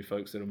families. There'll be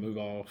folks that'll move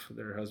off.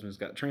 Their husbands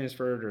got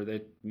transferred or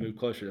they move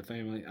closer to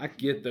family. I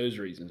get those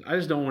reasons. I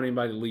just don't want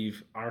anybody to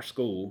leave our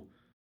school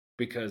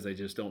because they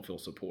just don't feel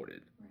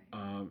supported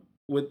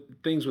with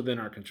things within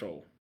our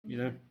control, you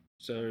know?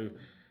 So,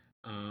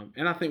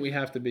 and I think we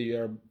have to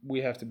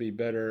be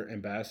better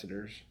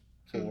ambassadors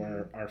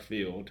for our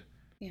field.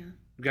 Yeah.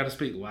 We've got to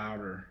speak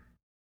louder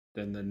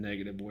than the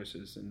negative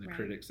voices and the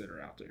critics that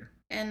are out there.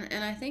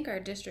 And I think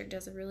our district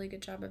does a really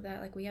good job of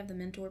that. Like we have the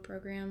mentor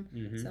program.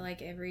 So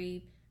like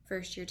every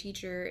first year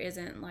teacher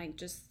isn't like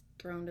just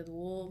thrown to the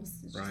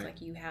wolves. It's just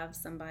like you have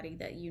somebody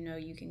that you know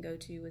you can go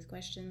to with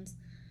questions.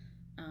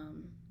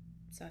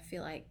 So I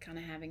feel like kind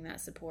of having that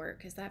support,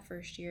 because that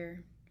first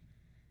year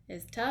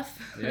is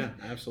tough. Yeah,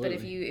 absolutely.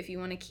 But if you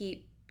want to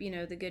keep, you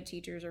know, the good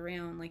teachers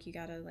around, like you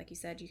gotta, like you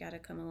said, you gotta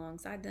come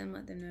alongside them,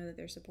 let them know that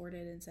they're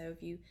supported. And so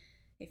if you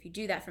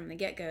do that from the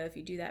get go, if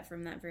you do that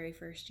from that very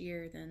first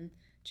year, then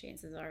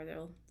chances are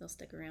they'll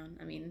stick around.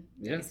 I mean,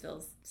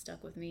 Davisville's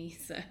stuck with me,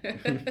 so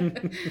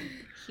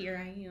here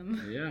I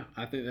am. Yeah,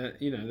 I think that,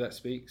 you know, that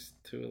speaks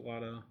to a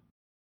lot of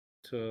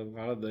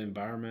the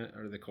environment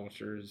or the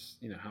cultures.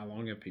 You know, how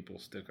long have people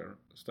stuck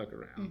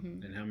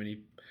around, and how many.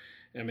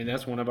 I mean,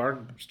 that's one of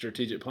our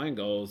strategic plan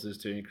goals, is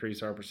to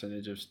increase our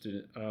percentage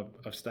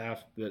of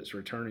staff that's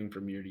returning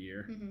from year to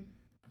year.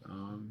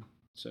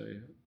 So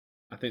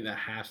I think that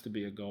has to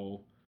be a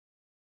goal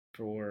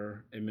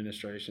for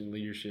administration,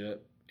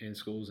 leadership, and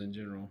schools in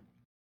general.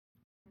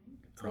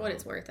 For what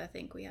it's worth, I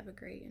think we have a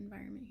great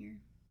environment here.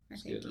 I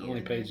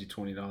only paid you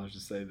 $20 to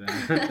say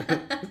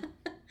that.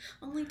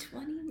 Only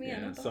 20? Man,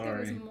 yeah, I thought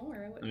sorry. there was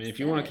more. I mean, if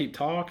you want to keep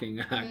talking,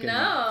 I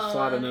can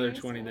slide another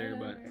 20 there.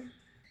 But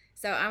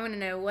so I want to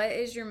know, what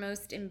is your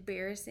most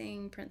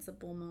embarrassing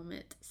principal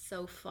moment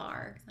so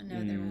far? I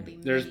know there will be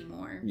many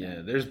more.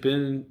 Yeah, there's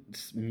been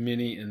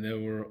many, and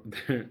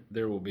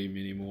there will be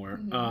many more.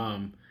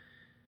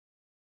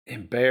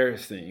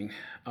 Embarrassing.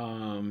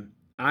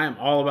 I am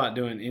all about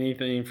doing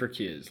anything for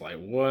kids, like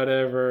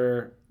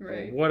whatever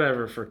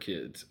for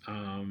kids.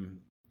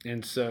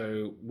 And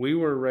so we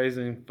were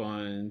raising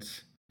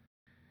funds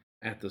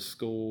at the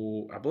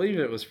school. I believe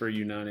it was for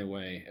United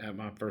Way at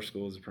my first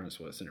school as a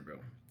principal at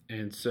Centerville.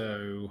 And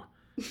so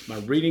my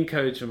reading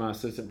coach and my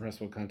assistant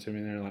principal come to me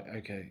and they're like,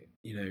 okay,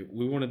 you know,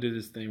 we want to do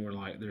this thing where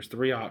like there's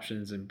 3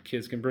 options and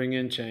kids can bring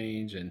in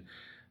change and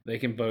they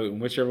can vote,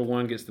 and whichever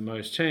one gets the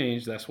most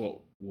change, that's what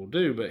we'll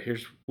do. But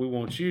we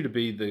want you to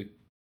be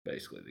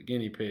basically the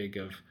guinea pig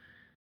of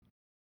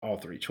all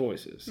 3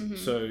 choices.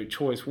 So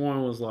choice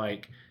 1 was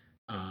like,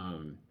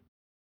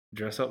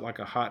 dress up like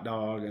a hot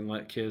dog and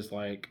let kids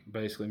like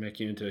basically make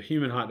you into a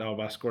human hot dog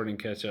by squirting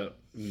ketchup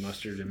and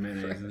mustard and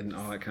mayonnaise and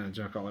all that kind of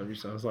junk all over you.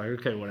 So I was like,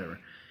 okay, whatever.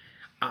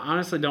 I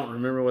honestly don't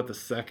remember what the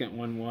second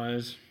one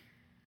was.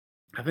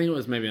 I think it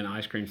was maybe an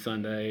ice cream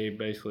sundae,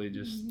 basically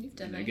just... You've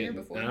done that here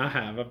before.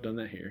 I've done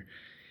that here.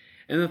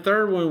 And the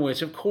third one,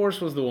 which of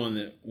course was the one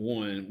that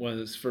won,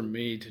 was for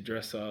me to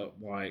dress up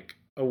like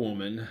a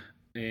woman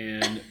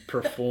and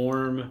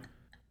perform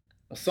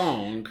a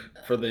song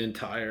for the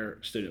entire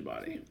student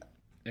body.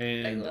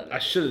 And I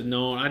should have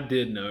known. I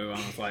did know.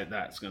 I was like,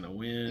 that's going to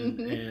win.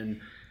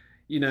 And,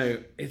 you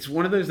know, it's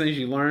one of those things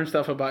you learn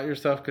stuff about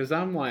yourself, because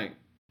I'm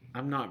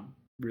not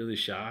really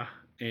shy.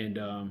 And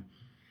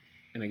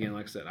again,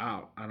 like I said,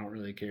 I don't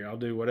really care. I'll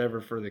do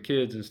whatever for the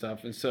kids and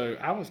stuff. And so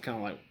I was kind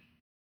of like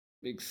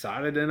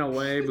excited in a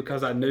way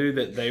because I knew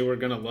that they were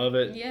going to love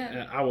it.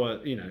 Yeah. I was,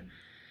 you know.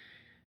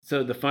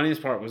 So the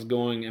funniest part was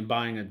going and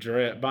buying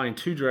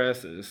 2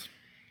 dresses.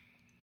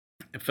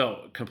 It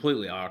felt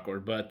completely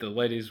awkward, but the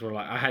ladies were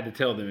like, I had to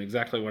tell them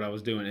exactly what I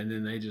was doing, and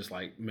then they just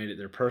like made it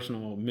their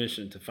personal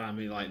mission to find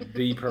me like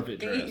the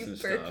perfect dress and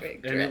stuff.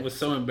 And it was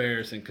so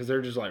embarrassing because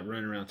they're just like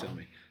running around telling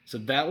me. So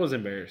that was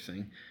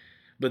embarrassing.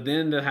 But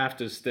then to have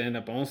to stand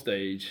up on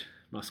stage,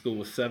 my school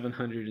was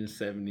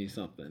 770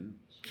 something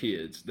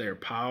kids. They're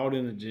piled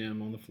in the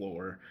gym on the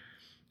floor,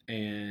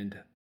 and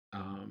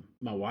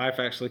my wife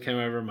actually came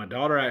over. My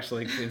daughter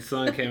and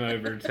son came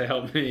over to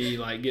help me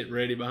like get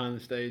ready behind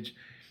the stage.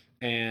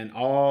 And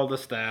all the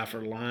staff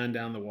are lying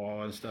down the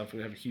wall and stuff.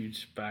 We have a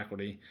huge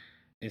faculty.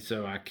 And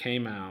so I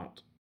came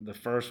out, the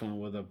first one,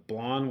 with a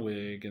blonde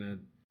wig and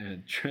a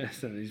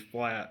dress and these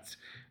flats.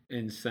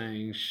 and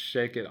sang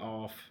 "Shake It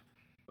Off"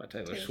 by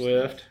Taylor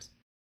Swift.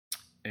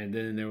 And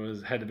then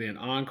had to be an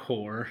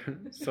encore,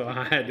 so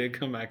I had to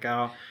come back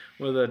out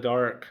with a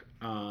dark,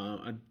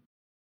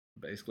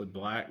 basically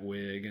black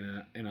wig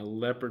and a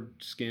leopard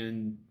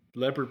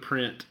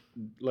print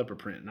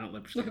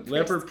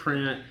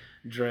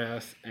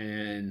dress,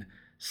 and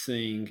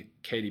sing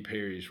Katy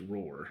Perry's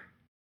 "Roar."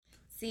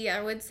 See,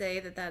 I would say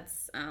that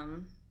that's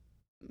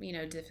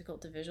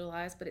difficult to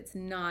visualize, but it's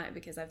not,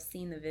 because I've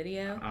seen the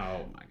video.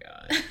 Oh my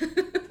God.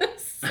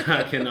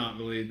 I cannot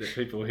believe that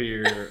people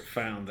here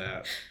found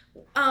that.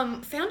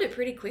 Found it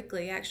pretty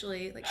quickly,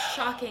 actually, like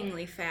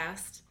shockingly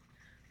fast.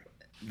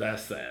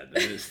 That's sad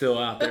that it's still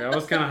out there. I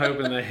was kind of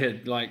hoping they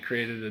had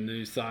created a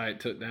new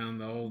site, took down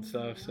the old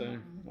stuff. So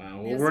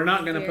wow, well, we're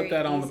not going to put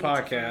that on the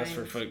podcast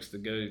for folks to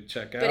go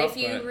check out. But if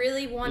you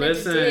really wanted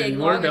to dig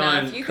long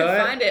enough, you can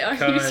find it on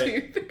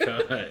YouTube.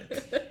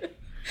 Cut.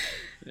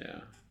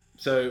 Yeah.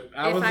 So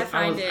I'll put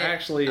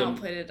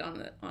it on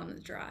the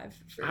drive.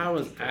 I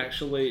was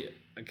actually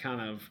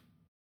kind of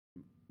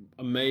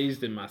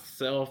amazed in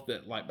myself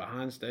that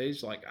behind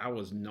stage, I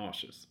was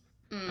nauseous.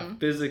 I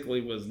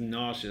physically was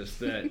nauseous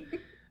that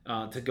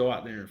to go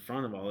out there in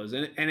front of all those,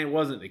 and it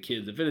wasn't the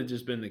kids. If it had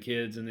just been the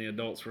kids and the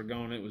adults were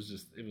gone, it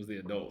was the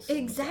adults.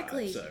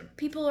 Exactly. So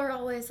people are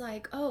always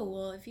like, oh,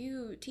 well, if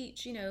you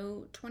teach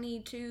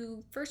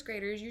 22 first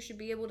graders, you should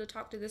be able to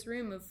talk to this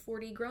room of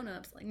 40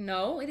 grown-ups. Like,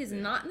 no, it is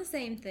not the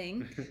same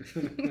thing.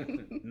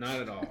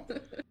 Not at all.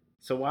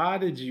 So why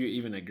did you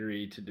even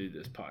agree to do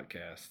this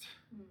podcast?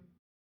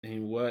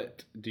 And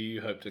what do you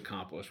hope to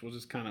accomplish? We'll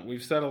just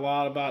we've said a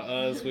lot about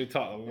us. We've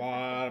talked a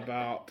lot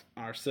about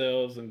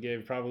ourselves and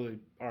gave probably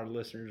our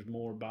listeners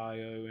more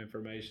bio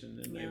information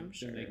than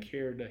they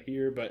cared to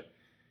hear. But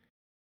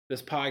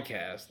this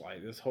podcast,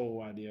 this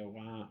whole idea,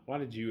 why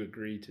did you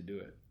agree to do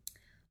it?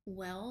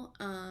 Well,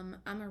 I'm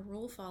a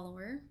rule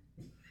follower.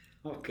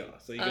 Oh, God.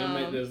 So you're going to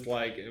make this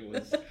it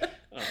was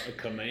a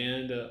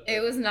command?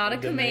 It was not a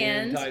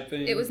command type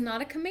thing? It was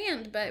not a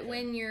command, but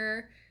when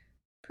your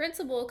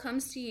principal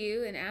comes to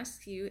you and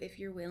asks you if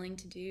you're willing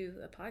to do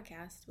a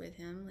podcast with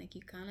him,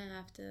 you kind of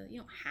have to, you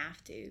don't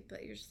have to,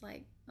 but you're just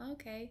like,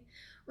 okay.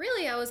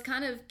 Really, I was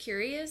kind of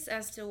curious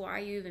as to why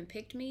you even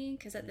picked me,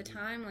 because at the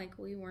time,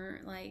 we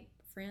weren't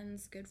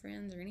good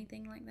friends or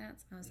anything like that.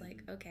 So I was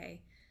like,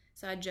 okay.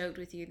 So I joked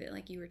with you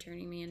that you were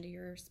turning me into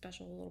your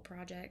special little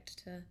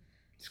project to...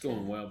 It's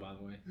going well, by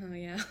the way. Oh,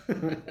 yeah.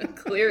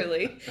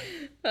 Clearly.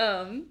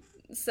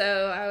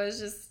 So I was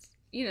just,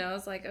 I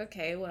was like,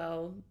 okay,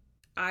 well,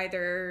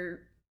 either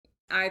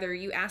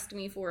you asked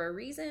me for a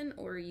reason,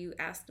 or you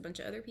asked a bunch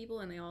of other people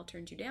and they all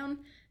turned you down,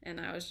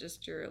 and I was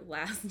just your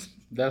last...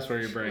 That's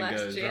where your brain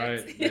goes,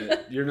 chance. Right? Yeah.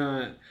 You're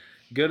not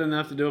good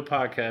enough to do a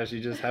podcast.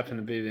 You just happen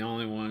to be the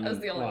only one. I was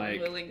the only one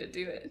willing to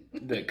do it.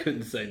 That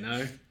couldn't say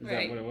no. Is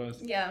right. That what it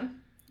was? Yeah.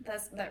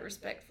 That's that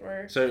respect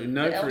for... So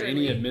note for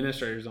any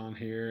administrators on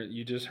here,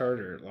 you just heard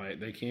her.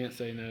 They can't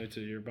say no to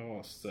your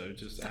boss. So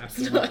just ask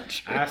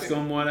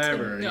them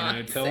whatever.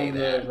 Tell them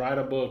to write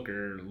a book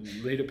or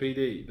lead a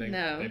PD.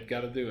 They've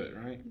got to do it,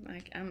 right?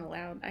 I'm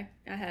allowed. I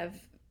have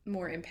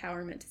more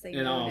empowerment to say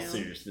no. In all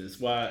seriousness,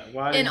 why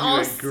did in you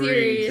all agree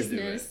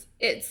seriousness, to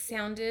do it? It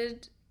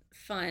sounded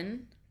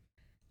fun.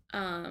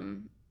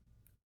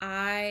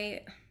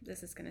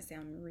 This is going to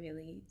sound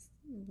really,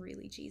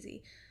 really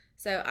cheesy.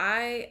 So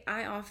I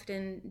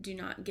often do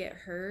not get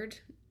heard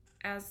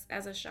as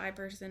a shy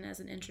person, as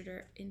an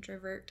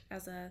introvert,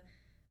 as a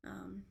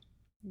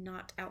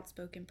not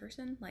outspoken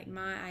person.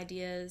 My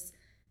ideas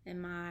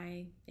and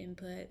my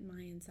input,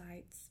 my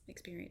insights,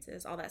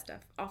 experiences, all that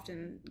stuff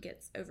often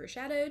gets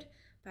overshadowed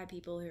by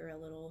people who are a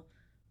little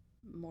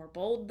more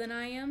bold than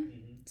I am.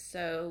 Mm-hmm.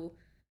 So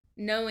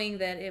knowing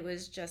that it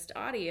was just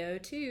audio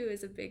too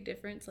is a big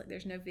difference.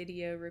 There's no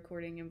video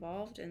recording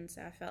involved, and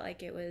so I felt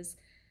like it was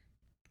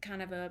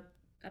kind of a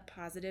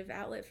positive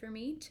outlet for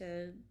me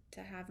to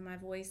have my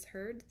voice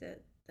heard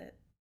that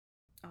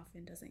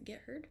often doesn't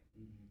get heard.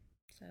 Mm-hmm.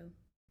 So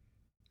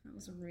that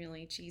was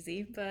really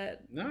cheesy,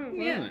 but no, it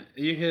wasn't.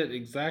 You hit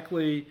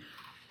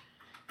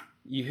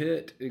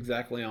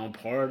exactly on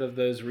part of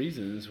those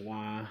reasons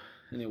why.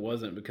 And it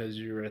wasn't because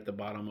you were at the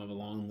bottom of a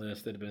long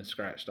list that had been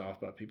scratched off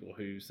by people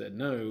who said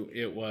no.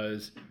 It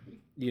was,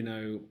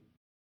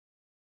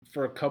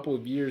 for a couple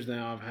of years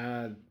now,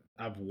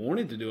 I've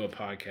wanted to do a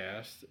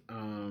podcast.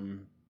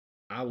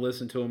 I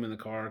listen to them in the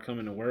car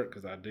coming to work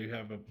because I do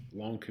have a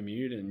long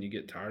commute, and you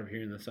get tired of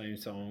hearing the same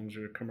songs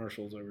or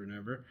commercials over and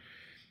over.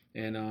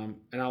 And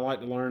I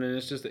like to learn, and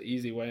it's just an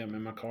easy way. I'm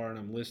in my car and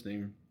I'm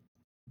listening.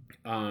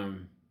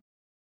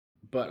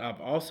 But I've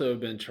also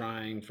been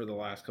trying for the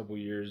last couple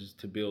of years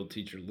to build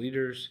teacher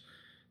leaders,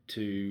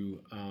 to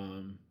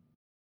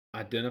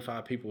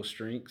identify people's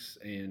strengths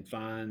and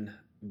find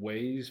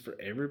ways for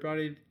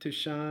everybody to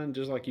shine,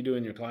 just like you do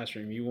in your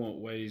classroom. You want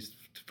ways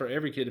for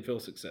every kid to feel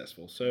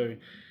successful. So,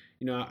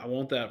 I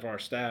want that for our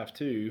staff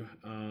too.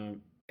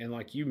 And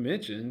like you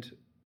mentioned,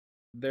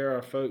 there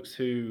are folks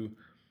who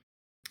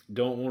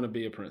don't want to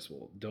be a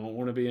principal, don't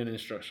want to be an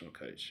instructional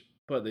coach,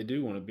 but they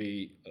do want to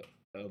be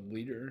a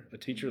leader, a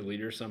teacher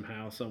leader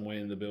somehow, some way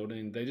in the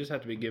building. They just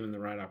have to be given the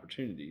right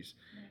opportunities.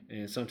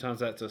 And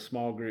sometimes that's a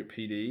small group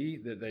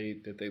PD that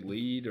they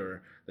lead,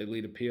 or they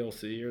lead a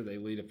PLC, or they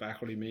lead a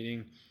faculty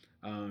meeting.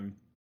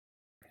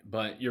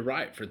 But you're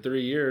right. For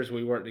 3 years,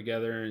 we worked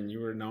together, and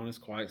you were known as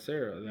Quiet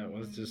Sarah. That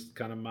was just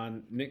kind of my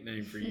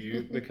nickname for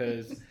you,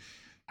 because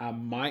I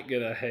might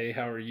get a "Hey,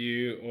 how are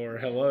you?" or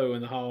 "Hello"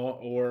 in the hall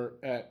or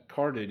at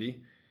car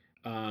duty.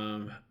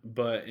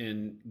 But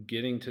in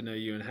getting to know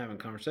you and having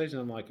conversation,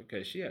 I'm like,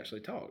 okay, she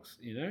actually talks,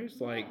 it's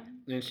like,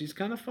 and she's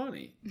kind of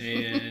funny,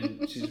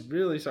 and she's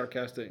really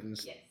sarcastic and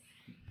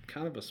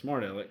kind of a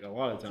smart aleck a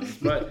lot of times.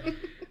 But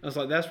I was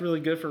like, that's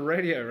really good for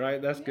radio,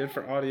 right? That's good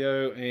for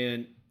audio.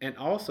 And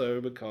also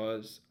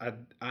because I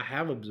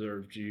have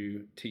observed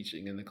you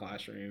teaching in the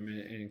classroom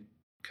and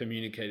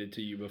communicated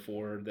to you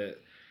before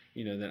that,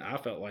 that I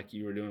felt like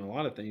you were doing a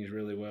lot of things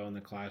really well in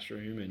the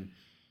classroom,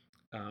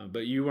 and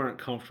but you weren't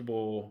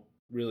comfortable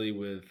really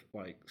with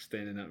like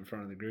standing up in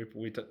front of the group.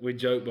 We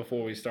joked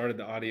before we started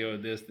the audio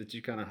of this that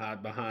you kind of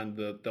hide behind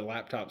the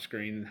laptop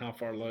screen, and how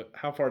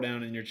far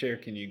down in your chair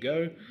can you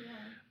go?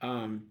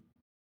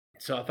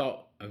 So I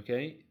thought,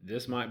 okay,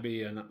 this might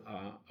be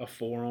a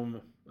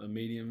forum, a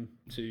medium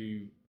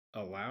to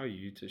allow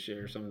you to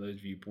share some of those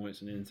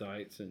viewpoints and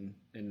insights and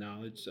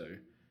knowledge. So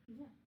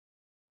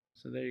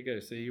there you go.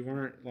 So you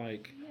weren't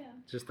like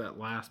just that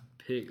last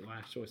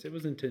choice. It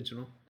was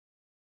intentional.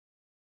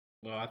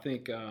 Well, I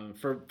think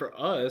for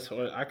us,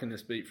 or I can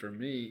speak for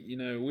me,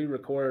 we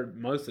record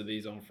most of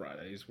these on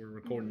Fridays. We're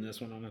recording this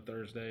one on a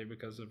Thursday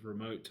because of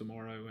remote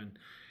tomorrow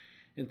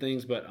and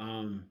things. But,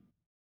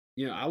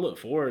 I look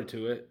forward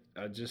to it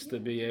just to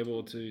be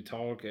able to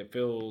talk. It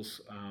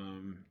feels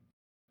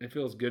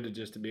good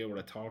to be able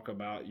to talk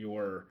about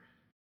your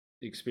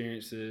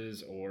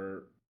experiences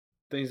or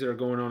things that are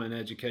going on in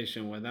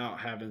education without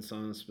having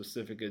some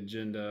specific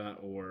agenda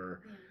or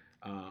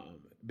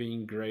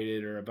being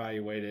graded or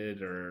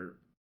evaluated or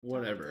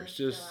whatever. It's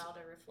just fill out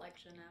a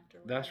reflection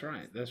afterwards.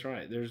 That's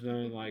right. There's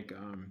no like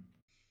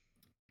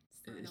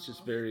it's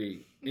just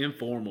very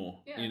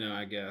informal,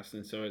 I guess.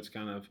 And so it's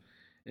kind of,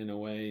 in a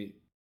way,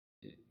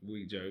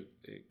 we joke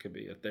it could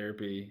be a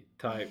therapy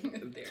type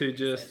to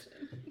just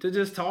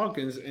talk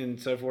and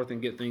so forth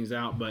and get things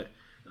out. But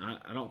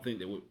I don't think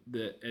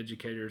that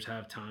educators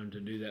have time to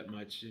do that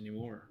much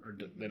anymore, or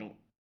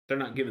they're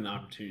not given the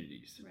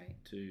opportunities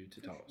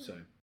to talk.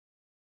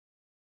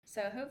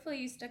 So hopefully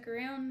you stuck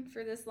around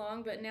for this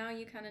long, but now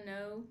you kind of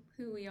know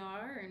who we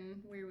are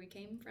and where we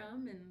came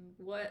from and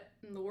what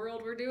in the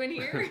world we're doing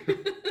here.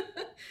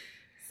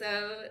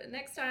 So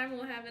next time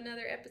we'll have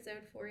another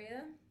episode for you.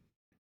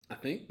 I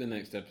think the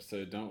next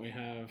episode, don't we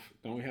have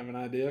an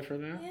idea for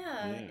that?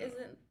 Yeah.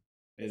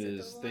 It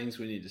is things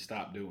we need to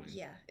stop doing.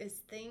 Yeah, it's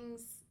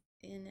things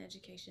in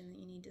education that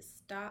you need to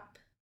stop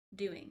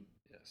doing.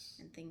 Yes.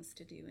 And things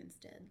to do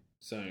instead.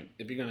 So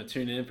if you're going to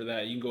tune in for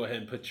that, you can go ahead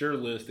and put your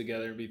list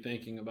together and be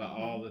thinking about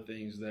all the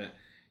things that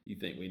you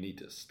think we need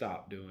to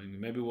stop doing.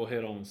 Maybe we'll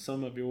hit on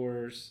some of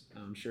yours.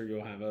 I'm sure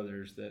you'll have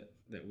others that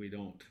we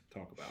don't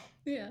talk about.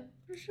 Yeah,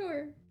 for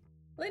sure.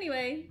 Well,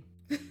 anyway,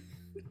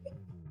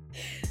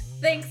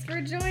 thanks for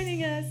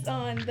joining us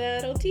on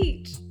That'll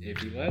Teach.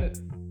 If you let it.